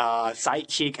 side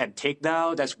kick, and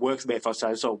takedown that works better for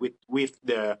Sanso with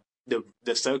the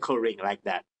circle ring like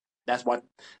that. That's what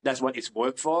it's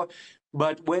worked for.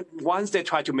 But once they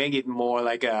try to make it more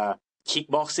like a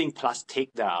kickboxing plus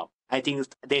takedown, I think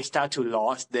they start to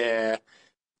lose the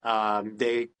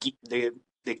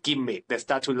gimmick. They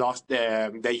start to lose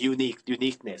the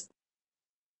uniqueness.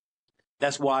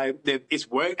 That's why it's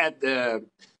worked at the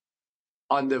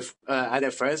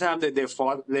first time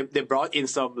that they brought in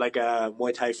some like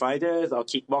Muay Thai fighters or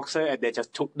kickboxer, and they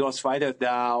just took those fighters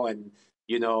down, and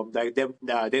like they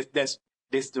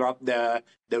disrupt the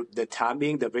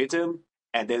timing, the rhythm,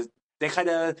 and they kind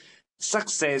of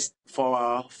success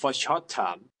for short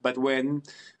time. But when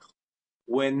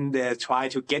they try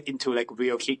to get into like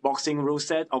real kickboxing rule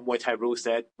set or Muay Thai rule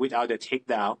set without the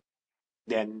takedown,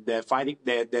 then the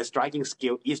striking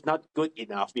skill is not good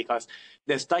enough because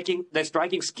the striking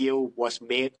skill was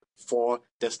made for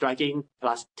the striking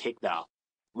plus takedown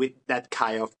with that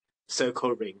kind of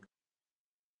circle ring.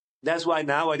 That's why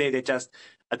nowadays they just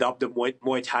adopt the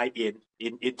Muay Thai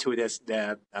into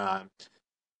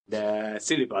the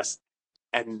syllabus,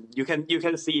 and you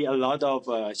can see a lot of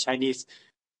Chinese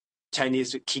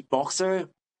kickboxer.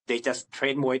 They just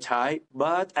train Muay Thai,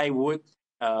 but I would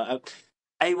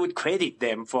credit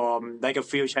them from like a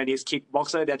few Chinese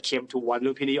kickboxer that came to one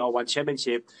Lumpini or one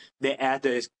championship. They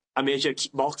added amateur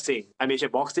boxing, and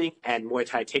Muay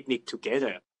Thai technique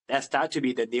together. That start to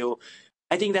be the new.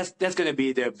 I think that's going to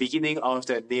be the beginning of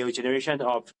the new generation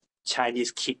of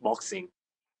Chinese kickboxing,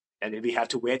 and we have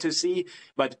to wait to see.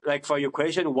 But like for your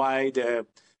question, why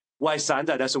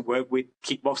Santa doesn't work with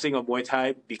kickboxing or Muay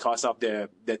Thai because of the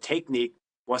technique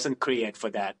wasn't created for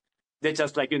that. They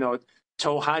just like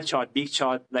throw hard shot, big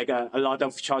shot, like a lot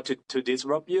of shot to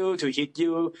disrupt you, to hit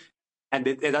you, and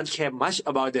they don't care much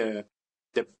about the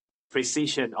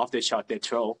precision of the shot they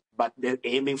throw, but they're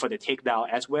aiming for the takedown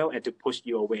as well and to push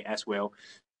you away as well.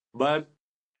 But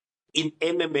in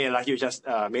MMA, like you just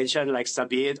mentioned, like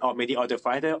Sabit or many other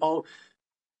fighter, or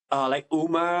like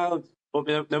Umar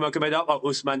Nurmagomedov or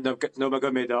Usman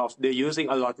Nurmagomedov, they're using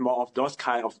a lot more of those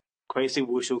kind of crazy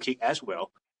wushu kick as well.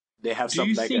 They have Do some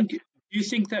you like think do you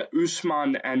think that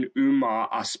Usman and Umar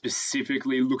are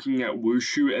specifically looking at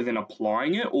wushu and then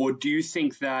applying it, or do you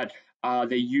think that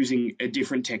they're using a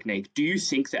different technique? Do you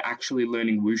think they're actually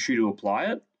learning wushu to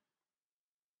apply it?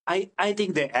 I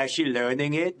think they're actually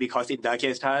learning it because in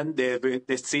Dagestan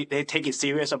they take it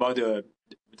serious about the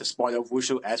sport of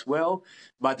wushu as well.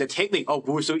 But the technique of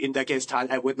wushu in Dagestan,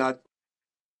 I would not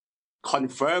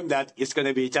confirm that it's going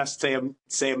to be just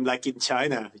same like in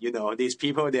China. These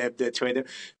people they train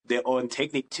their own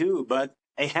technique too. But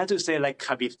I have to say, like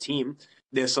Khabib's team,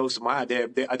 they're so smart. They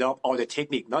adopt all the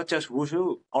technique, not just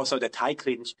wushu, also the Thai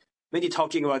clinch. When you're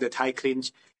talking about the Thai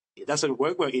clinch, it doesn't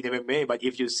work well in MMA. But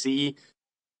if you see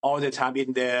all the time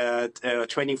in the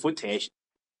training footage,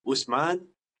 Usman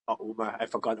or Umar, I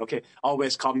forgot. Okay,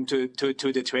 always come to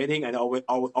the training and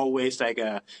always like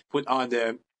put on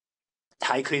the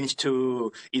Thai clinch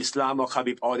to Islam or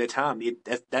Khabib all the time.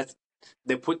 That's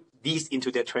they put these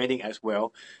into their training as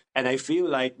well, and I feel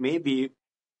like maybe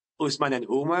Usman and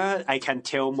Umar, I can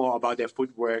tell more about their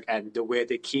footwork and the way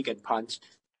they kick and punch.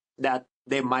 That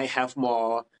they might have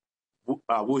more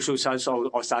wushu sansa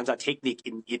or sansa technique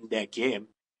in their game.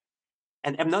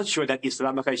 And I'm not sure that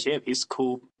Islam Makhachev, his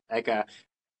school, like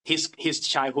his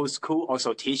childhood school,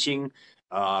 also teaching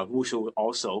wushu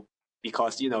also,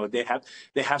 because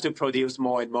they have to produce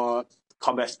more and more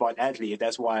combat sport athletes.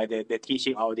 That's why they're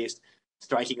teaching all this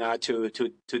striking art to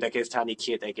the Dagestani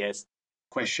kid, I guess.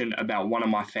 Question about one of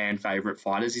my fan favorite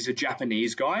fighters. He's a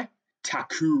Japanese guy,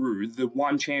 Takuru. The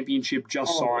one championship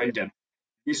just signed him.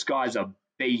 This guy's a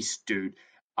beast, dude.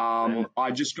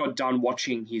 I just got done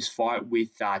watching his fight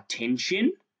with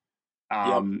Tenshin.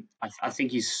 Yep. I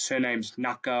think his surname's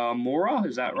Nakamura.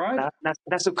 Is that right?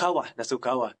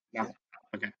 Nasukawa. No.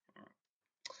 Okay.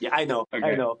 Yeah, I know. Okay.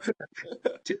 I know.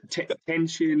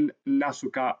 Tenshin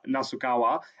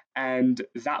Nasukawa, and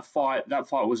that fight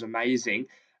was amazing.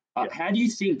 How do you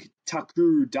think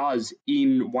Takuru does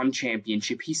in one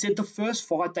championship? He said the first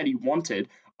fight that he wanted,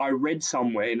 I read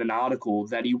somewhere in an article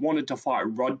that he wanted to fight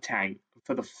Rodtang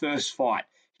for the first fight.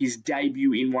 His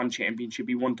debut in one championship,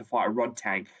 he wanted to fight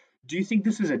Rodtang. Do you think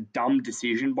this is a dumb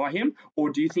decision by him,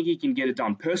 or do you think he can get it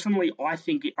done? Personally, I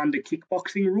think under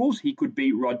kickboxing rules, he could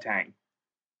beat Rodtang.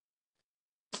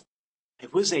 I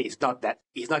would say it's not going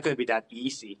to be that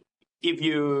easy. If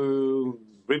you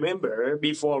remember,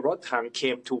 before Rodtang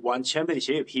came to one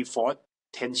championship, he fought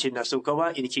Tenshin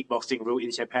Nasukawa in kickboxing rule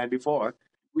in Japan before.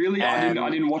 Really, And, I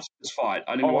didn't watch this fight.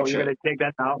 I didn't watch it. Oh, you gotta check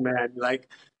that out, man. Like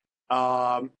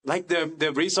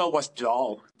the result was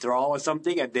draw or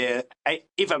something, and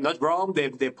if I'm not wrong,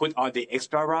 they put on the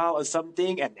extra round or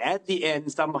something, and at the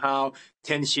end somehow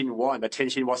Tenshin won, but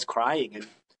Tenshin was crying. And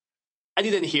I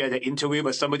didn't hear the interview,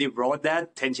 but somebody wrote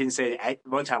that Tenshin said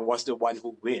Rodtang was the one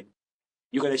who win.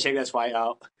 You gotta check that fight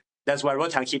out. That's why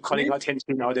Rodtang keep calling out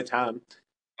Tenshin all the time.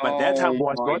 But that time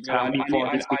was Rodtang before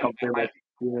this became famous.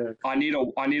 Yeah. I need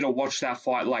to watch that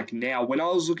fight like now. When I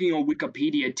was looking on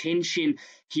Wikipedia, Tenshin,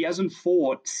 he hasn't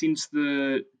fought since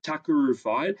the Takuru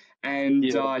fight, and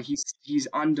he's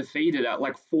undefeated at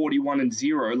like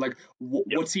 41-0. Like,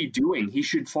 what's he doing? He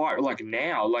should fight like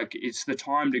now. Like, it's the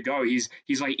time to go. He's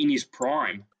like in his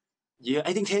prime. Yeah,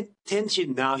 I think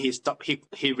Tenshin now he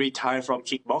retired from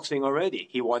kickboxing already.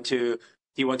 He want to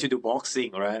do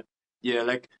boxing, right? Yeah,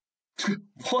 like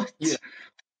what? Yeah.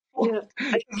 Yeah,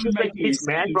 I think he's like this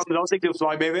man from losing to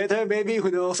Floyd Mayweather, maybe,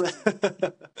 who knows?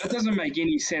 That doesn't make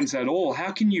any sense at all.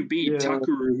 How can you beat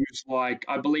Takuru, who's like,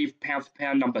 I believe, pound for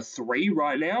pound number 3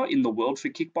 right now in the world for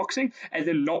kickboxing, and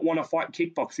then not want to fight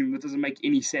kickboxing? That doesn't make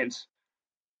any sense.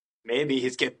 Maybe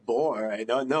he's get bored. I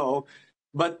don't know.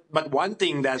 But one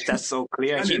thing that's so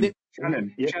clear.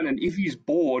 Shannon, if he's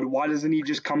bored, why doesn't he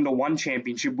just come to one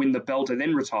championship, win the belt, and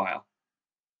then retire?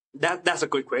 That's a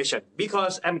good question,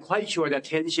 because I'm quite sure that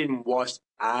Tenshin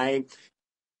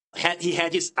he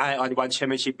had his eye on one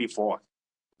championship before.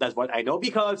 That's what I know,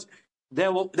 because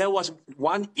there was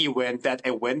one event that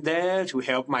I went there to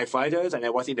help my fighters, and I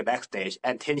was in the backstage,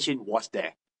 and Tenshin was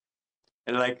there,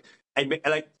 and I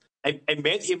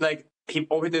met him, like he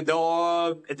opened the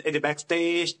door at the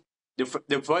backstage.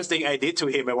 The first thing I did to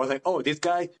him, I was like, oh, this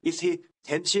guy, is he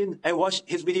Tenshin? I watched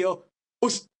his video.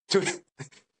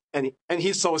 And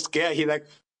he's so scared. He's like,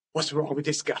 what's wrong with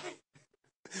this guy?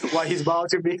 Why he's bowing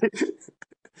to me?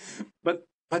 but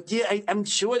yeah, I'm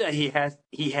sure that he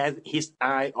had his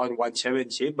eye on one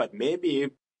championship, but maybe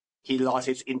he lost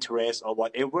his interest or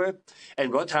whatever.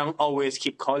 And Rodtang always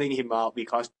keep calling him out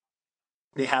because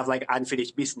they have like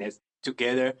unfinished business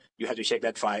together. You have to check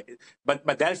that fight. But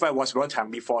that fight was Rodtang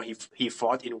before he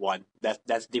fought in one.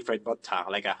 That's different Rodtang,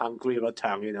 like a hungry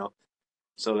Rodtang,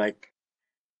 So like,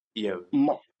 yeah.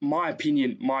 My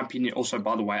opinion. Also,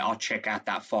 by the way, I'll check out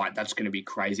that fight. That's going to be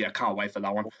crazy. I can't wait for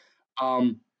that one.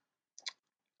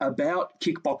 About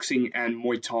kickboxing and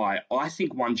Muay Thai, I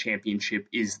think one championship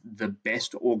is the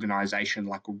best organization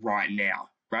like right now.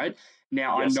 Right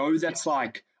now, yes.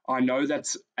 I know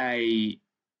that's a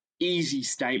easy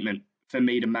statement for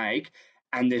me to make.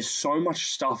 And there's so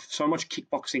much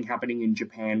kickboxing happening in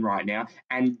Japan right now,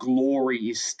 and Glory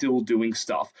is still doing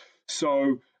stuff.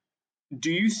 So, do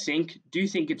you think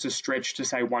it's a stretch to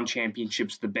say one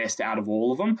championship's the best out of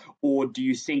all of them, or do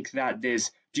you think that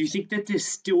there's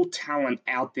still talent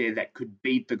out there that could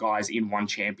beat the guys in one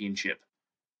championship?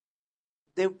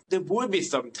 there would be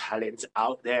some talents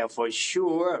out there for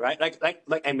sure, right?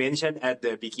 Like I mentioned at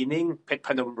the beginning, Pet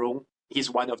Panomrung is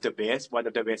one of the best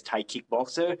Thai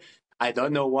kickboxer. I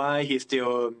don't know why he's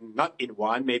still not in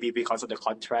one, maybe because of the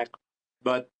contract.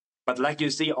 But like you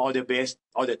see, all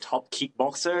the top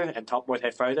kickboxer and top Muay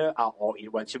Thai fighter are all in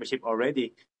one championship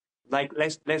already. Like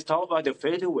let's talk about the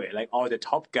featherweight, like all the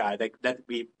top guys like that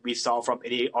we saw from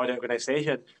any other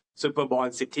organization.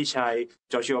 Superborn Sittichai,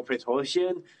 Joshua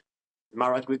Petrosian,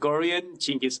 Marat Grigorian,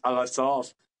 Chingiz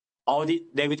Alasov, all the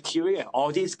David Curia,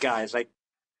 all these guys like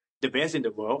the best in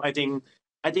the world. I think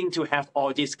to have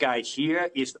all these guys here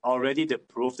is already the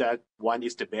proof that one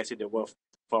is the best in the world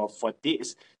for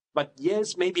this. But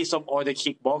yes, maybe some other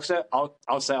kickboxer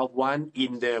outside of one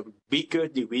in the bigger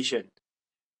division.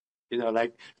 You know,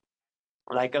 like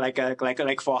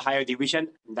for higher division,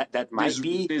 that might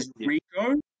be. There's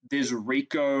Rico. There's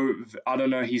Rico. I don't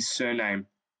know his surname.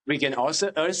 We can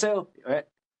also right?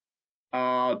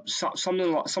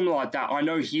 Something like that. I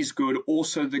know he's good.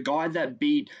 Also, the guy that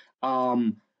beat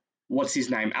what's his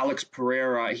name? Alex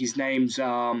Pereira. His name's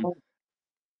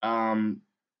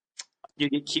You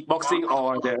need kickboxing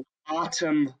or the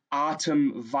Artem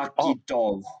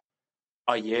Vakidov.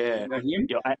 oh yeah, You know him?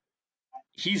 yeah,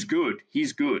 He's good.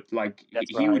 He's good. Like that's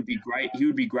he right. would be great. He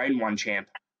would be great in one champ.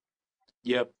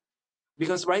 Yep.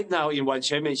 Because right now in one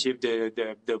championship,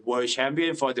 the world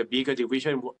champion for the bigger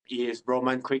division is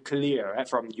Roman Kriklia, right,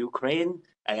 from Ukraine.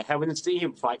 I haven't seen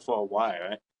him fight for a while,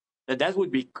 right? And that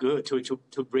would be good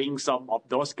to bring some of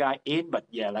those guys in. But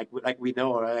yeah, like we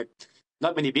know, right? Like,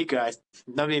 not many big guys,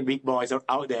 not many big boys are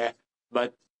out there.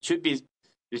 But should be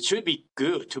it should be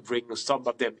good to bring some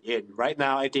of them in. Right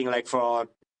now, I think like for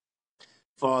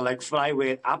like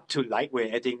flyweight up to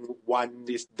lightweight, I think one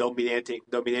is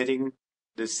dominating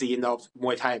the scene of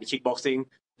Muay Thai and kickboxing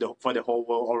for the whole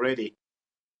world already.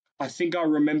 I think I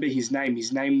remember his name.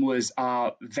 His name was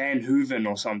Van Hooven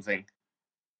or something.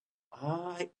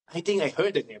 I think I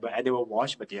heard the name, but I never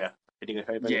watched. But yeah, I think I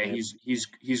heard about the Yeah, name.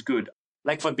 he's good.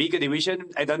 Like for bigger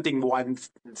division, I don't think one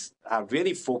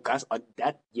really focused on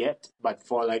that yet. But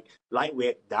for like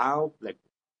lightweight down, like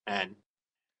and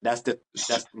that's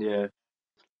yeah.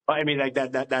 But I mean, like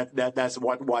that's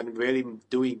what one really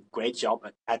doing great job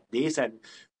at this, and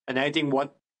I think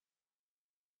what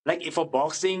like if for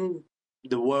boxing,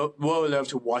 the world love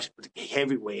to watch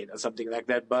heavyweight or something like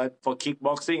that. But for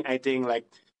kickboxing, I think like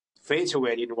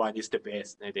featherweight in one is the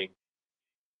best. I think.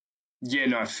 Yeah,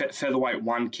 no, featherweight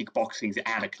one kickboxing's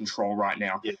out of control right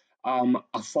now. Yeah.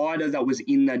 A fighter that was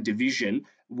in that division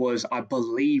was, I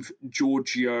believe,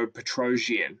 Giorgio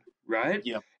Petrosian, right?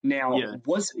 Yeah. Now, Yeah.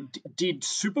 did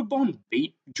Superbon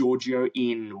beat Giorgio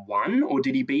in one, or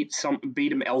did he beat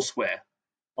him elsewhere?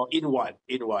 Or in one,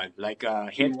 like In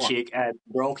head one. kick and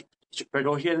broke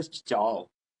Petrosian's jaw,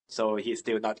 so he's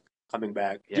still not coming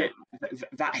back. Yeah. Yeah,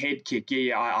 that head kick.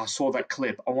 Yeah, I saw that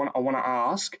clip. I want to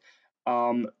ask,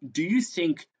 do you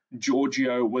think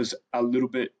Giorgio was a little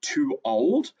bit too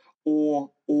old, or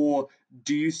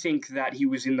do you think that he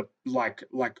was in the like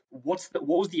what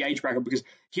was the age bracket? Because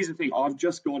here's the thing, I've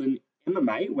just got an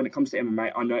MMA. When it comes to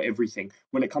MMA, I know everything.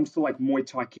 When it comes to like Muay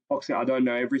Thai kickboxing, I don't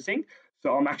know everything.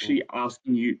 So I'm actually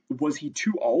asking you, was he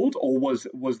too old, or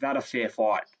was that a fair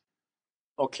fight?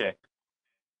 Okay.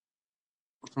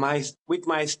 With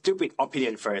my stupid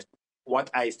opinion first, what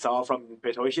I saw from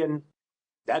Petrosian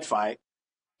that fight,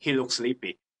 he looks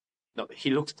sleepy. No,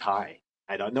 he looks tired.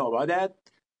 I don't know about that,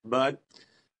 but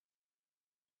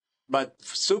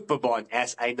Superborn,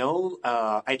 as I know,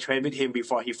 I trained with him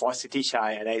before he fought City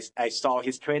Chai, and I saw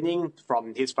his training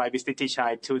from his fight with City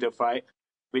Chai to the fight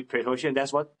with Petrosian.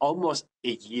 That's what almost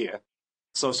a year.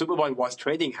 So Superborn was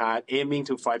training hard, aiming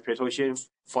to fight Petrosian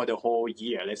for the whole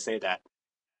year. Let's say that.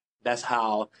 That's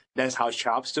how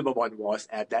sharp Superborn was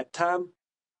at that time.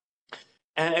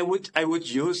 And I would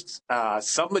use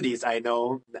somebody's I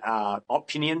know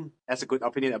opinion as a good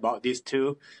opinion about this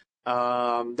too.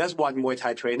 That's one Muay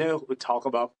Thai trainer who talk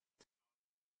about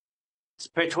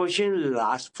Petrosian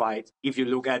last fight. If you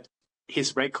look at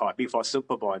his record before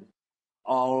Superborn,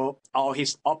 all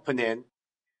his opponents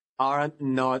are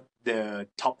not the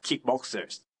top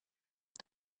kickboxers.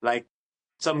 Like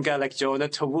some guy like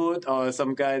Jonathan Wood or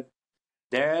some guy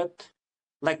there,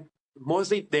 like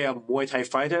mostly they are Muay Thai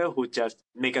fighter who just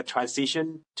make a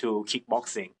transition to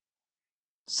kickboxing.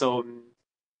 So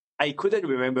I couldn't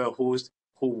remember who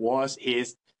was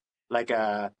his like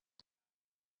a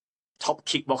top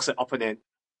kickboxer opponent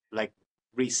like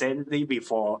recently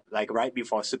before like right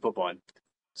before Superborn.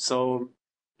 So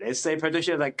let's say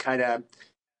Patricia like kind of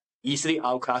easily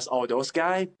outclass all those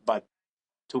guys, but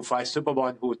to fight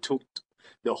Superborn who took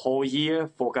the whole year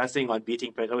focusing on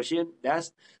beating Petrosian,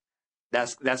 that's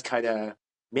kind of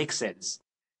makes sense.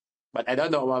 But I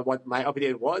don't know what my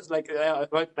opinion was.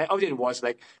 What my opinion was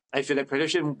like, I feel like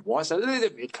Petrosian was a little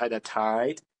bit kind of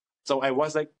tired. So I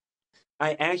was like,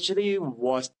 I actually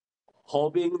was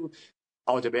hoping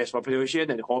all the best for Petrosian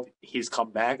and hope he's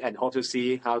come back and hope to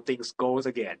see how things goes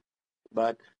again.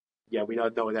 But yeah, we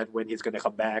don't know that when he's gonna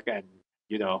come back and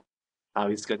you know how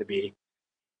it's gonna be.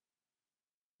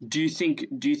 Do you think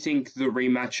the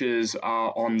rematches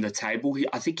are on the table?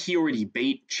 I think he already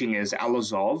beat Chingers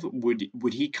Alazov.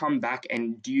 Would he come back,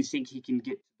 and do you think he can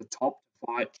get to the top to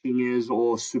fight Chingers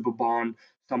or Superbon,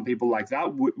 some people like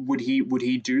that? Would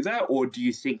he do that, or do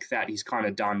you think that he's kind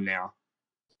of done now?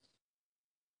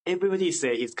 Everybody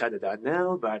say he's kind of done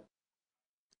now, but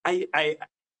I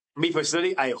me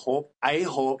personally, I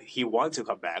hope he wants to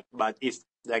come back. But it's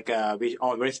like with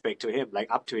all respect to him, like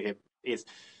up to him. Is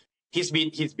he's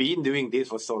been doing this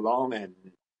for so long, and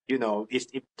it's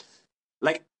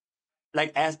like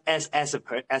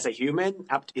as a human,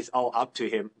 it's all up to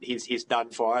him. He's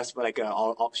done for us, like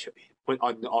put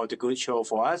on all the good show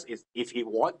for us. If he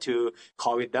want to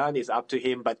call it done, it's up to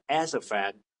him. But as a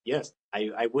fan, yes,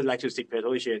 I would like to see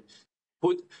Petrosian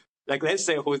put. Like, let's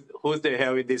say who's the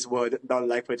hell in this world don't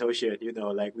like Petrosian?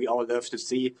 Like, we all love to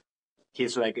see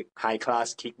his like high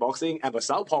class kickboxing. I'm a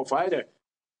southpaw fighter.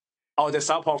 All the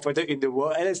southpaw fighter in the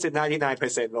world, and it's the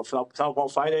 99% of southpaw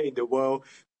fighter in the world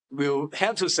will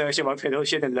have to search about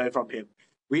Petrosian and learn from him.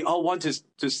 We all want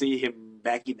to see him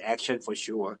back in action for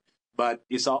sure, but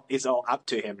it's all up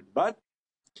to him. But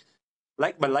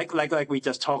like we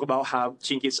just talked about how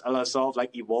Chingiz Alasov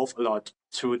like evolved a lot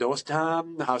through those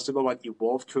time, how Superone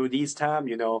evolved through this time.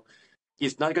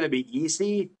 It's not gonna be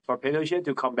easy for Petrosian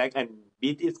to come back and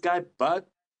beat this guy, but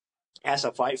as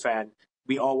a fight fan,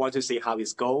 we all want to see how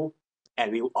it's go,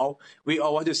 and we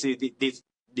all want to see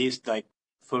this like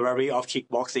Ferrari of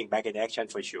kickboxing back in action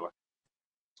for sure.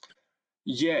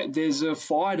 Yeah, there's a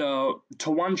fighter.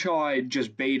 Tawanchai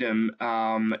just beat him.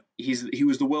 He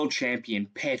was the world champion.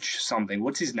 Petch something.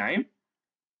 What's his name?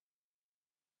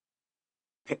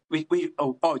 You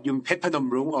mean Pet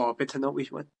Rung or Petanom?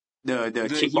 Which one? The The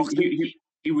kickboxing.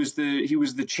 he was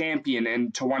the champion,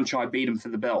 and Tawanchai beat him for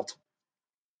the belt.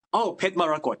 Oh, Pet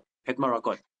Maragot. Pet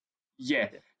Maragot. Yeah,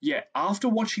 yeah. After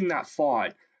watching that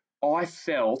fight, I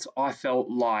felt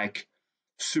like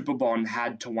Superbon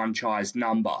had Tawanchai's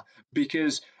number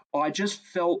because I just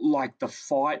felt like the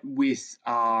fight with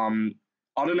I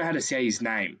don't know how to say his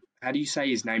name. How do you say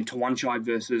his name? Tawanchai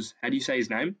versus how do you say his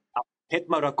name? Pet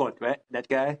Maragot, right? That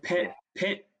guy. Pet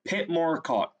Pet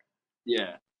Moricott.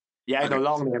 Yeah. Yeah, I know Okay.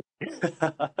 long name.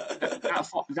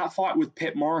 That fight with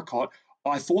Pet Moricott,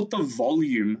 I thought the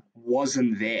volume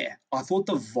wasn't there. I thought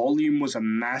the volume was a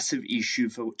massive issue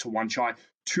for Tawanchai.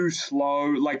 Too slow,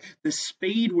 like the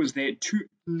speed was there, too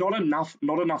not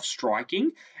enough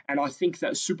striking. And I think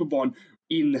that Superbon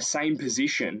in the same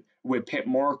position where Pet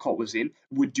Moricott was in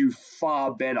would do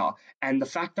far better. And the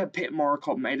fact that Pet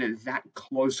Moricott made it that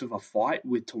close of a fight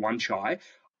with Tawanchai,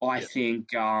 I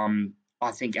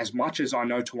Yeah. think as much as I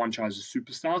know Tawanchai is a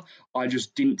superstar, I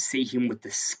just didn't see him with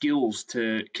the skills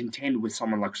to contend with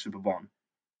someone like Superbon.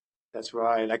 That's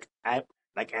right.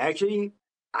 Actually,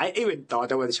 I even thought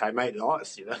that was Chai might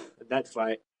lost. That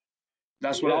fight.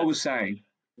 That's what I Yeah. was saying.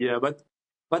 Yeah, but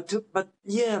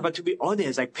to be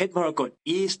honest, like Pet Maragot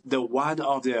is the one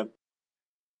of the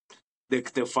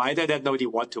fighter that nobody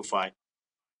want to fight.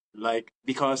 Like,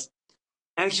 because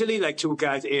actually, like, two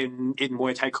guys in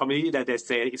Muay Thai community that they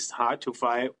say it's hard to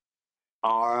fight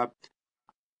are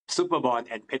Superbon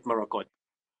and Pet Maragot.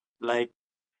 Like,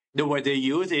 the word they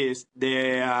use is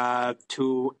they are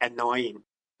too annoying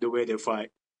the way they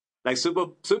fight. Like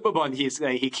Superbon, he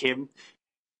came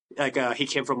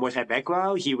from Muay Thai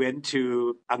background. He went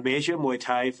to Amateur Muay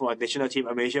Thai for national team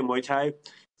Amateur Muay Thai.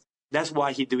 That's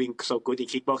why he's doing so good in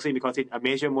kickboxing, because in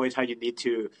Amateur Muay Thai you need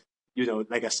to,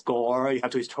 like a score. You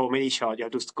have to throw many shots. You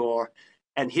have to score,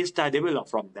 and his style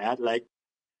developed from that. Like,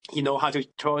 he know how to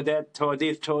throw that, throw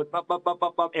this, throw pop, pop, pop,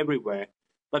 pop, pop everywhere.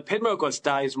 But Penmergo's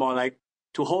style is more like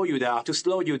to hold you down, to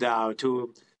slow you down,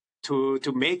 to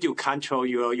make you control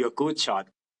your good shot.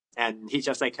 And he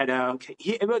just like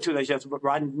he able to like just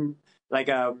run like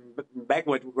a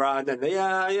backward run, and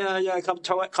yeah,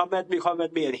 come at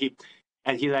me,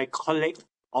 and he like collect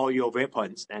all your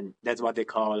weapons, and that's what they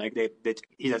call like they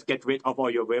he just get rid of all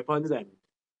your weapons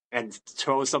and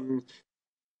throw some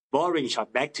boring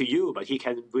shot back to you, but he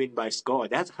can win by score.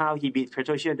 That's how he beat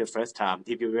Petrosian the first time.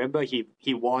 If you remember,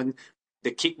 he won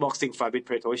the kickboxing fight with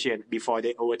Petrosian before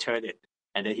they overturned it,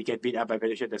 and then he get beat up by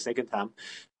Petrosian the second time.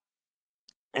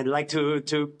 And like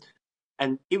to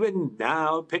And even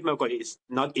now, Pet Margot is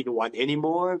not in one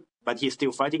anymore, but he's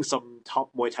still fighting some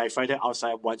top Muay Thai fighter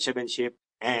outside one championship,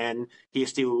 and he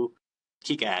still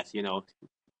kick ass,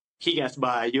 kick ass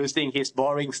by using his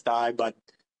boring style, but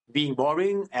being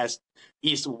boring as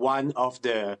is one of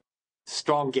the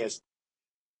strongest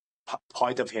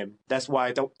point of him. That's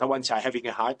why the one Chai having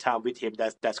a hard time with him.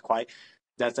 That's quite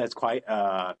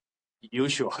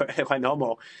usual, quite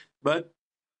normal. But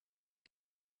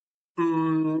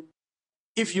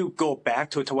if you go back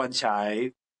to Tawan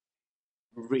Chai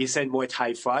recent Muay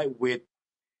Thai fight with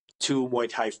two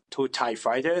Thai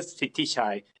fighters, City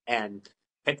Chai and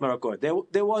Pet Maragon,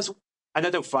 there was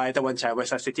another fight, Tawan Chai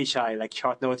versus City Chai, like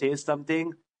short notice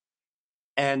something.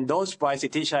 And those fights,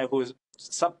 City Chai who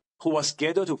was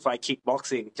scheduled to fight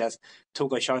kickboxing just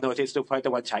took a short notice to fight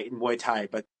Tawan Chai in Muay Thai,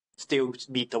 but still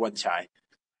beat Tawan Chai.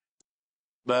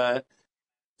 But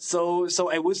so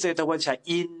I would say Tawan Chai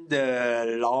in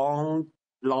the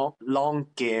long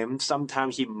game,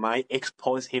 sometimes he might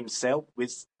expose himself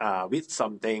with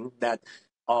something that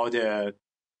all the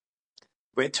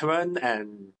veteran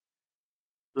and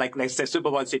like say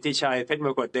Super One City Chai, Pet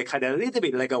Maragon, they kind of a little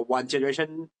bit like a one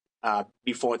generation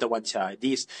before the one Chai.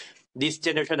 This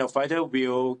generation of fighter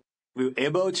will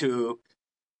able to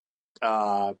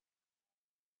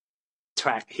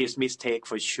track his mistake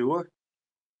for sure.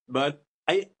 But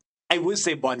I would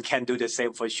say Bond can do the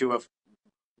same for sure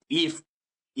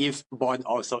if Bond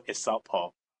also is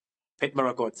southpaw. Pet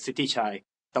Maragon, City Chai,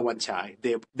 Tawan Chai,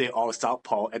 they all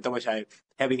southpaw, and Tawan Chai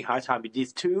having a hard time with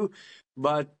these two.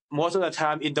 But most of the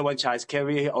time in Tawan Chai's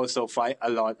career, he also fight a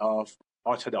lot of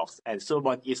orthodox, and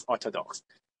Sobon is orthodox.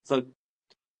 So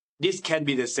this can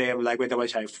be the same like when Tawan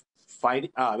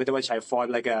Chai fought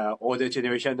like a older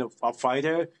generation of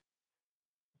fighter,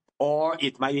 or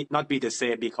it might not be the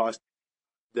same because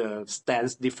the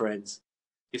stance difference.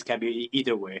 It can be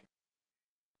either way.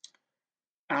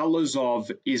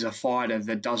 Alazov is a fighter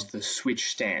that does the switch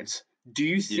stance. Do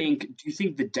you think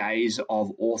the days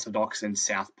of orthodox and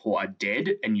southpaw are dead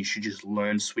and you should just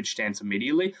learn switch stance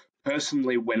immediately?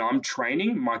 Personally, when I'm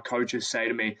training, my coaches say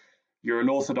to me, you're an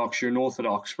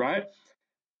orthodox, right?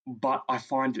 But I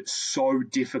find it so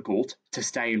difficult to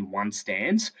stay in one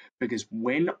stance because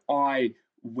when I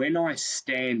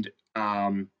stand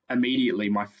immediately,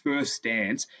 my first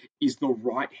stance is the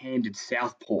right-handed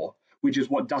southpaw, which is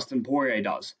what Dustin Poirier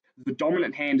does. The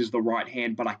dominant hand is the right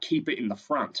hand, but I keep it in the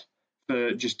front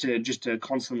for just to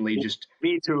constantly just.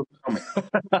 Me too. Me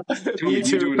you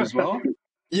do it as well.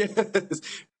 Yes,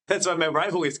 that's why my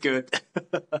right hook is good.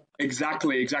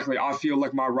 Exactly. I feel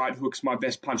like my right hook's my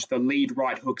best punch. The lead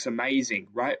right hook's amazing,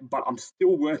 right? But I'm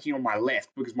still working on my left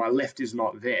because my left is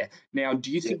not there. Now, do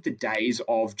you think the days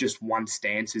of just one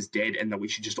stance is dead and that we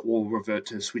should just all revert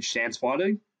to switch stance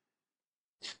fighting?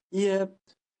 Yeah,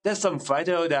 there's some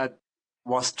fighter that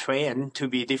was trained to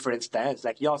be different stance,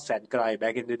 like Yosan Guy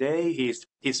back in the day.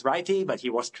 He's righty, but he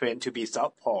was trained to be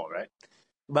southpaw, right?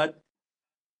 But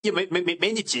yeah,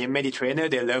 many gym, many trainer,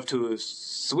 they love to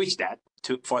switch that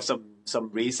for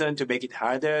some reason to make it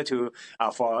harder to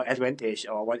for advantage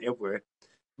or whatever.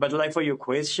 But like for your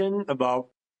question about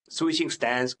switching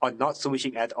stance or not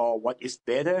switching at all, what is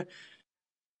better?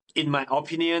 In my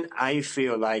opinion, I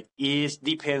feel like it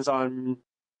depends on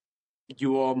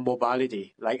your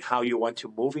mobility, like how you want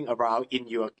to moving around in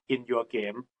your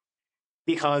game.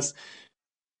 Because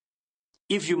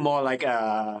if you more like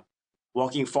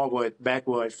walking forward,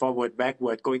 backward,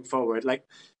 going forward, like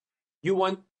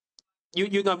you're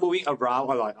not moving around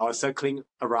a lot or circling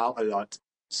around a lot.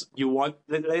 You want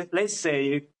let's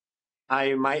say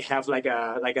I might have like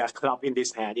a club in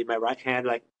this hand, in my right hand,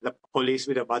 like the police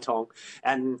with a baton,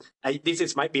 and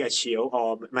this might be a shield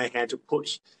or my hand to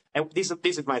push. And this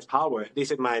is my power.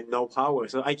 This is my no power.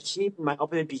 So I keep my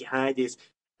opponent behind this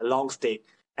long stick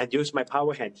and use my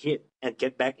power hand hit and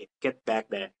get back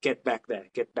there.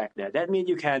 That means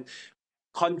you can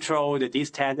control the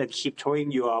distance and keep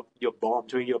throwing your bomb,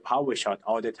 throwing your power shot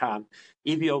all the time.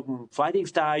 If your fighting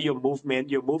style, your movement,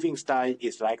 your moving style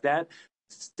is like that,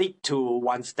 stick to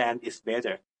one stand is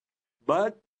better.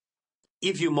 But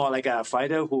if you're more like a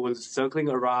fighter who is circling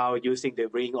around using the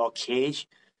ring or cage,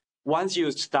 once you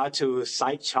start to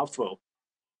side shuffle,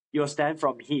 your stand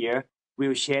from here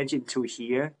will change into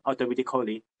here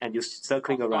automatically, and you're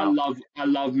circling around. I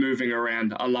love moving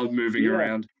around.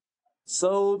 Around.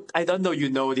 So I don't know. You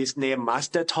know this name,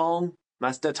 Master Tong.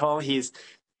 Master Tong. He's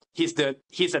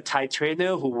a Thai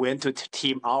trainer who went to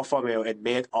Team Alpha Male and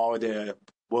made all the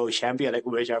world champion like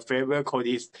Uweja Faber,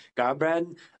 Cody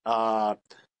Garbrandt, TJ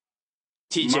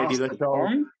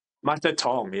Dillashaw, Master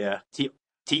Tong, yeah.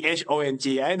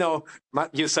 THONG. I know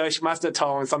you search Master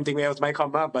Tong, something else might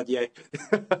come up, but yeah.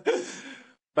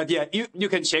 But yeah, you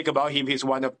can check about him. He's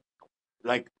one of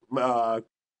like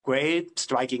great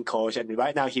striking coach, and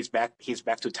right now he's back to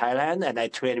Thailand, and I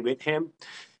train with him.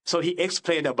 So he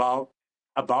explained about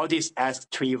this as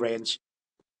three range.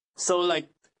 So like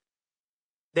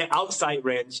the outside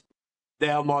range, they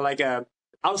are more like a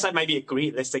outside might be a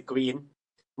green, let's say green.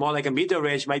 More like a middle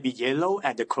range might be yellow,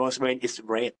 and the cross range is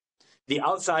red. The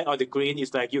outside or the green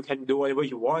is like you can do whatever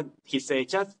you want. He said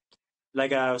just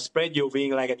like spread your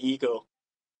wing like an eagle.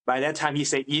 By that time, he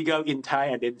said eagle in Thai,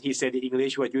 and then he said in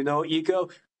English, "What you know, eagle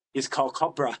is called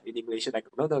cobra in English." Like,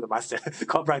 no, master,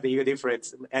 cobra is a different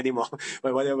animal,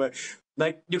 but whatever.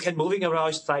 Like you can moving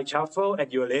around side shuffle,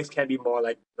 and your legs can be more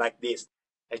like this.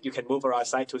 Like you can move around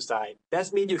side to side.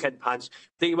 That means you can punch.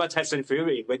 Think about Tyson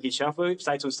Fury. When he shuffles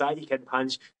side to side, he can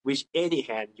punch with any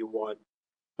hand you want.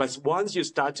 But once you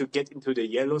start to get into the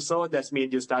yellow zone, that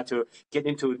means you start to get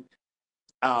into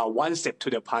one step to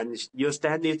the punch. Your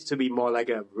stand needs to be more like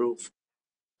a roof.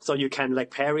 So you can like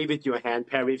parry with your hand,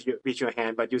 with your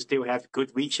hand, but you still have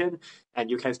good vision, and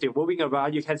you can still moving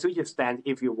around. You can switch your stand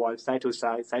if you want, side to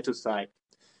side, side to side.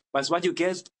 But once you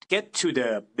get to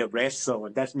the red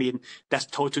zone, that means that's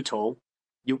toe to toe.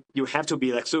 You have to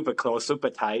be like super close, super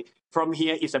tight. From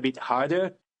here, it's a bit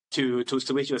harder to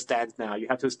switch your stance now. You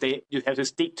have to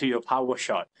stick to your power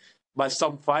shot. But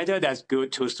some fighter that's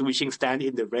good to switching stand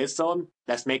in the red zone,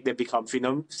 let's make them become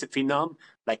phenom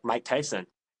like Mike Tyson.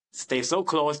 Stay so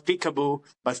close, peekaboo,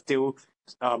 but still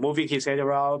moving his head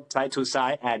around side to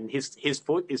side, and his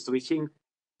foot is switching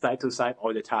side to side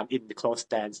all the time in the close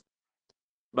stance.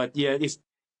 But yeah,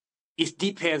 it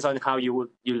depends on how you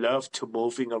love to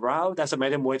moving around. Doesn't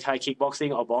matter Muay Thai,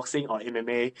 kickboxing, or boxing, or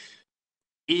MMA.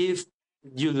 If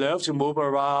you love to move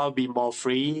around, be more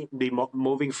free,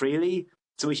 moving freely,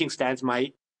 switching stance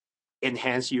might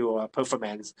enhance your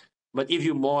performance. But if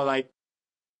you more like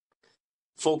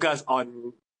focus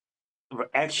on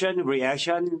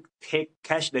reaction,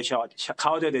 catch the shot,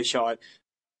 counter the shot,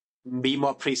 be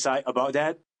more precise about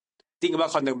that. Think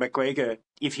about Conor McGregor.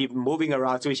 If he's moving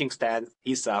around, switching stance,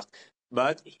 he sucks.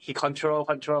 But he control,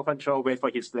 wait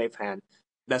for his left hand.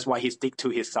 That's why he stick to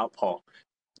his southpaw.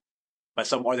 But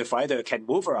some other fighter can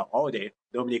move around all day.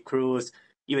 Dominic Cruz,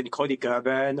 even Cody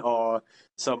Garbrandt, or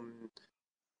some.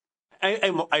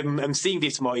 I'm seeing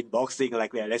this more in boxing,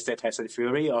 like let's say Tyson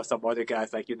Fury or some other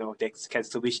guys, like they can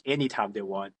switch anytime they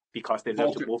want because they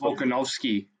love to move.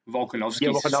 Volkanovski Yeah,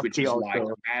 Volkanovski switches also. like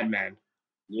a madman.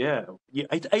 Yeah,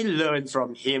 I learned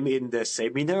from him in the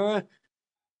seminar.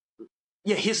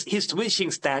 Yeah, his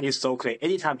switching stand is so clear.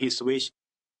 Anytime he switch,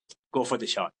 go for the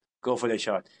shot.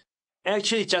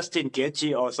 Actually, Justin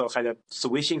Gaethje also kind of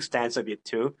switching stance a bit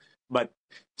too. But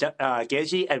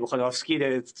Gaethje and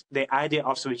Volkanovski, the idea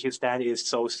of switching stand is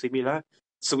so similar.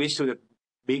 Switch to the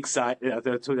big side,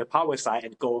 to the power side,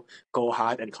 and go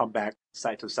hard and come back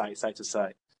side to side.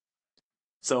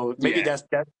 So maybe that's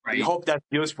that. Right. I hope that's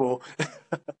useful.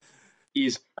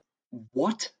 Is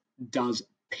what does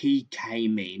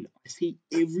PK mean? I see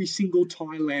every single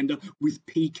Thailander with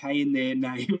PK in their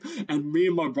name, and me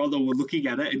and my brother were looking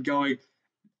at it and going,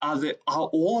 "Are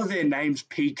all of their names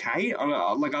PK?"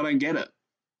 I don't get it.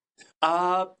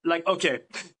 Okay,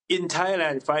 in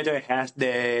Thailand, fighter has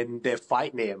their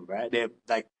fight name, right? They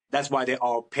like that's why they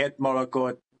all Pet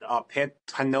Morocco, Pet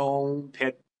Hanong,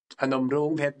 Pet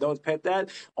Hanomrung, Pet those, Pet that,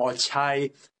 or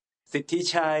Chai, City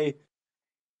Chai.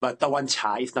 But Tawan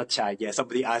Chai is not Chai. Yeah,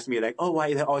 somebody asked me like, oh, why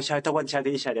is it all Chai? Tawan Chai,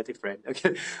 City Chai, they're different.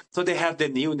 Okay, so they have the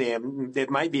new name. There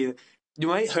might be, you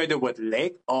might heard the word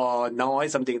leg or Noi,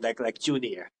 something like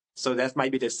Junior. So that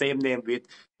might be the same name with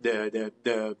the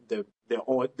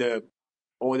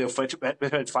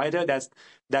veteran fighter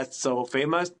that's so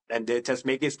famous, and they just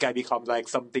make this guy become like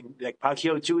something like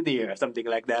Pacquiao Junior, something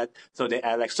like that. So they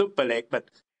add like Super Leg,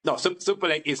 but no, Super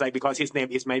Leg is like because his name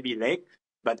is maybe Leg,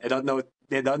 but I don't know.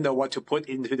 They don't know what to put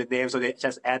into the name, so they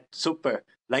just add Super,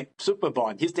 like Super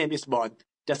Bond. His name is Bond.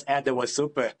 Just add the word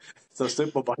Super, so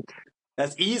Super Bond.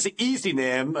 That's easy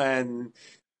name, and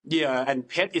yeah, and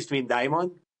Pet is mean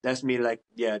diamond. That's mean like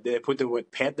they put the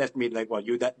word pet. That mean like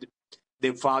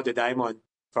they found the diamond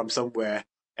from somewhere,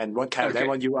 and what kind of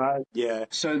diamond you are. Yeah.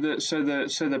 So the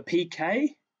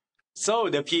PK. So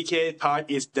the PK part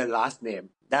is the last name.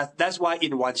 That's why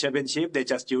in one championship they're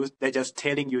just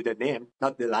telling you the name,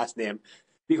 not the last name,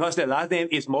 because the last name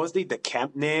is mostly the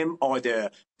camp name or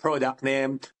the product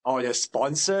name or the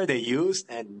sponsor they use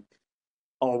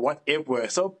or whatever.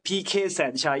 So PK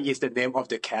Sanchai is the name of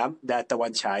the camp that the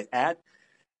one child at.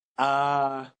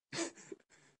 That's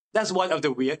one of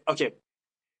the weird. Okay,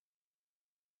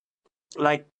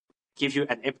 like give you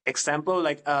an example.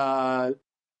 Like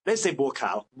let's say บัวข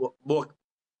าว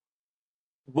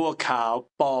บัวขาว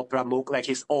ปอประมุก like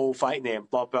his old fight name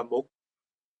ปอประมุก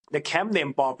the camp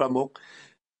name ปอประมุก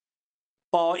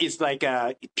ปอ is like a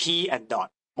p and dot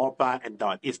ปอปลา and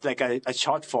dot it's like a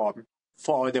short form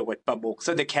for the word ประมุก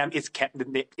so the camp is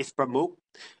ประมุก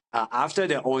after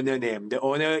the owner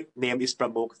name is ปร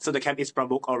ะมุก so the camp is ประ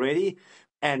มุก already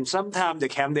and sometimes the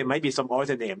camp there might be some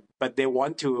other name but they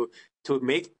want to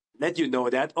make let you know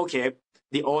that okay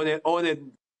the owner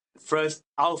first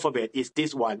alphabet is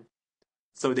this one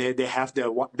so they have the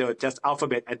just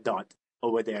alphabet and dot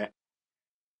over there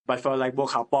but for like บัว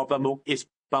ขาวปอประมุก is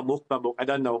ประมุก I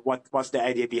don't know what's the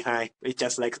idea behind it's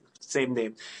just like same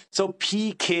name so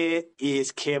PK is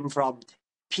came from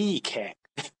PK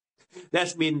that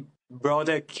means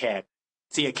brother cat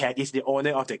Sia Cat is the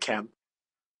owner of the camp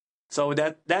so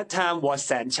that time was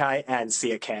Sanchai and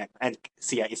Sia Cat and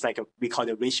Sia is like we call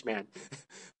it rich man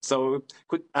so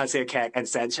Sia Cat and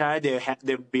Sanchai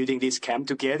they're building this camp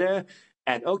together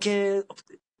and okay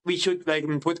we should like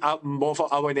put out both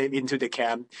of our name into the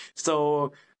camp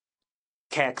so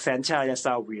Kak Sanchai that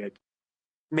sound weird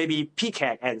maybe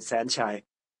P-Kak and Sanchai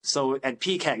so and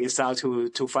P-Kak is sound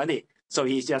too funny so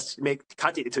he just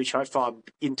cut it into short form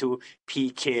into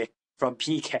PK from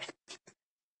P-Kak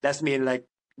that means like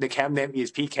the camp name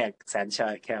is P-Kak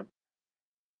Sanchai camp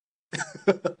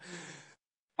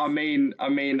I mean,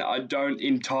 I don't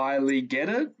entirely get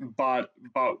it, but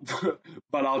I'll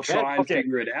try and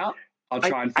figure it out. I'll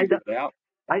try and figure it out.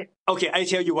 I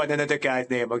tell you one another guy's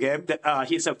name, okay?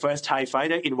 He's the first Thai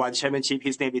fighter in one championship.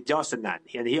 His name is SHANNON.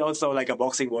 And he also like a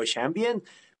boxing world champion.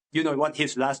 You know what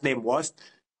his last name was?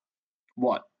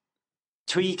 What?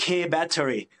 3K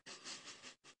Battery.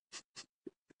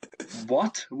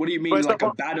 What? What do you mean, like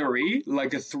a battery?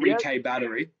 Like a 3K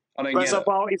battery? I don't get it. First of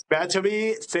all, it's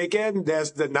battery. Second,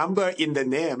 there's the number in the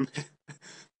name.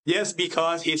 Yes,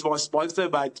 because he was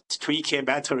sponsored by 3K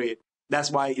Battery. That's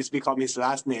why it's become his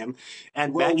last name.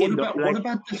 And well, what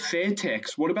about the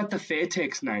Fairtex? What about the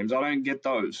Fairtex names? I don't get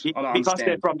those. I don't because understand.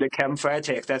 they're from the camp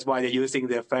Fairtex. That's why they're using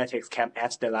the Fairtex camp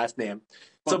as the last name.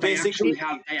 But so they basically,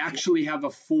 actually have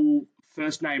a full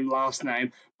first name, last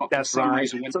name. But for some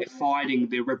reason, when they're fighting,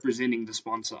 they're representing the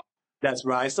sponsor. That's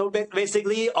right. So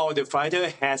basically, all the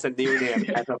fighter has a new name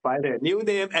as a fighter, new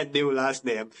name and new last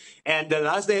name, and the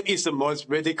last name is the most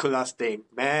ridiculous thing.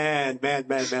 Man.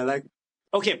 Like,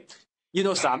 okay, you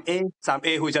know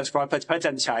 3A who just fought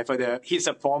Prajanchai he's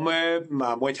a former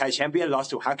Muay Thai champion,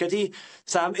 lost to Hakati.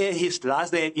 3A, his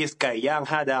last name is ไก่ย่าง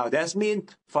5 ดาว that means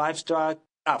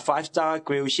 5-star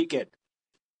grilled chicken.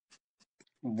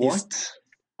 What?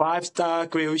 5-star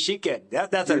grilled chicken.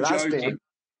 That's the last name.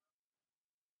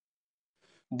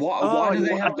 Why do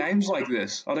they have names like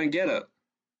this? I don't get it.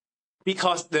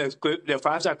 Because the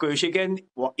 5-star grilled chicken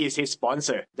is his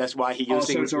sponsor. That's why he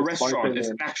using. So it's a restaurant. It's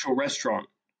an actual restaurant.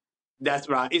 That's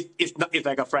right. It's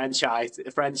like a franchise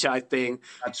thing.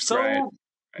 That's so great.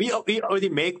 we already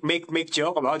make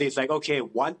joke about this. Like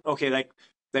like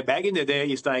back in the day,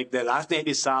 it's like the last name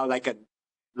is sound like a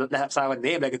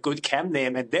name, like a good camp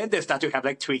name, and then they start to have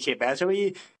like 3K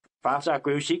Battery, 5-star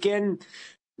grilled chicken.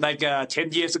 Like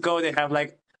 10 years ago, they have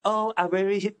like a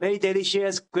very very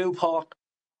delicious grilled pork.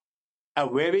 A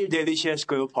very delicious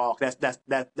grilled pork. That's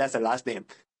the last name.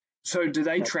 So do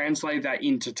they translate that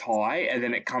into Thai, and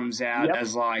then it comes out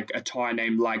as like a Thai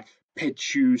name, like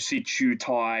Pechu, Sichu,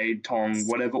 Thai, Tong,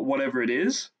 whatever it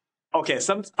is? Okay,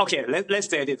 let's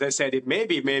say it.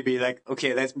 Maybe like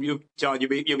okay, John,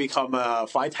 you become a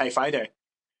Thai fighter.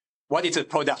 What is the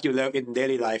product you love in your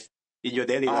daily life?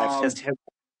 Just help.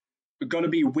 Gotta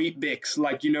be Wheat Bix,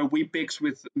 like Wheat Bix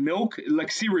with milk,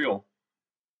 like cereal.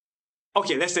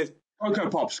 Okay, let's say Cocoa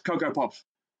Pops.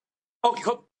 Okay,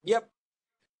 yep.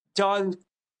 John,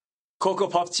 Cocoa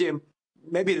Pops Jim,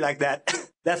 maybe like that.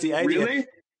 That's the idea. Really?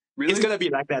 It's gonna be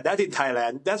like that. That's in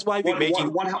Thailand. That's why we're making.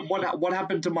 What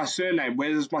happened to my surname?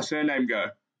 Where does my surname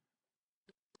go?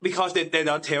 Because they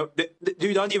don't tell.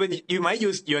 You might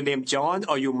use your name John,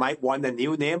 or you might want a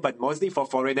new name. But mostly for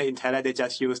foreigner in Thailand, they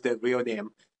just use the real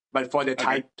name. But for the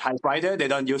Thai fighter, they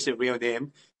don't use the real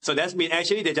name. So that means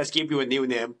actually they just give you a new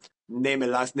name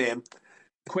and last name.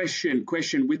 Question.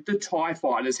 With the Thai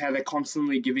fighters, how they're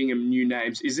constantly giving them new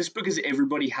names, is this because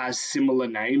everybody has similar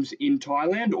names in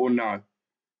Thailand or no?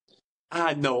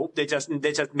 No, they're just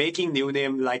making new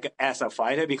name like as a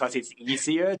fighter because it's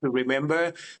easier to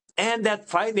remember, and that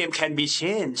fight name can be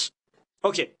changed.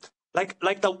 Okay, like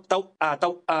Tawanchai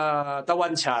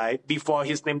before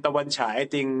his name Tawanchai, I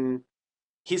think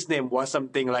his name was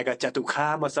something like a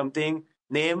Jatukham or something,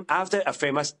 named after a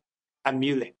famous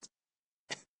amulet.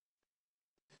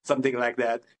 something like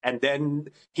that. And then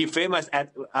he famous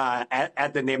at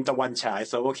the name WIRATCHAI.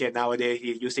 So okay, nowadays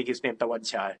he's using his name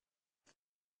WIRATCHAI.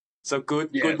 So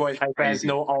good boy Thai fans crazy.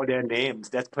 know all their names.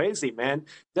 That's crazy, man.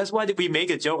 That's why we make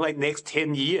a joke like next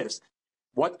 10 years.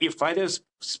 What if fighters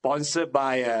sponsored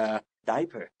by a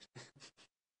diaper?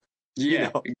 Yeah, You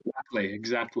know?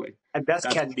 exactly. And that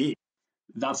can be.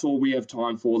 That's all we have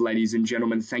time for, ladies and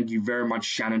gentlemen. Thank you very much,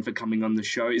 Shannon, for coming on the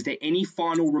show. Is there any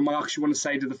final remarks you want to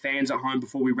say to the fans at home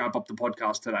before we wrap up the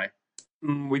podcast today?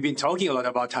 We've been talking a lot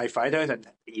about Thai fighters and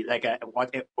like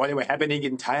what was happening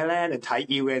in Thailand and Thai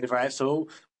events, right? So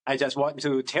I just want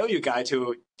to tell you guys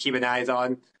to keep an eye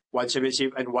on One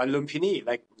Championship and One Lumpini.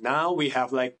 Like now we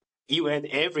have like event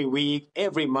every week,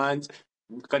 every month.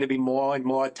 Going to be more and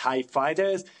more Thai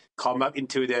fighters come up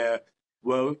into the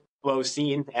world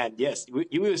scene, and yes,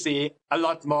 you will see a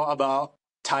lot more about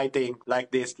Thai thing like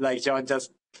this. Like John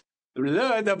just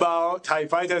learn about Thai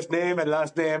fighter's name and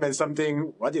last name and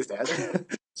something. What is that?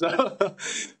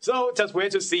 so just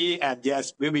wait to see. And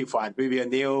yes, will be fun. Will be a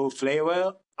new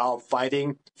flavor of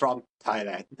fighting from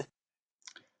Thailand.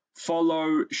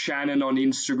 Follow Shannon on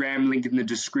Instagram, link in the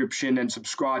description, and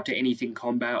subscribe to Anything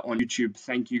Combat on YouTube.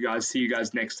 Thank you guys. See you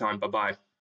guys next time. Bye-bye.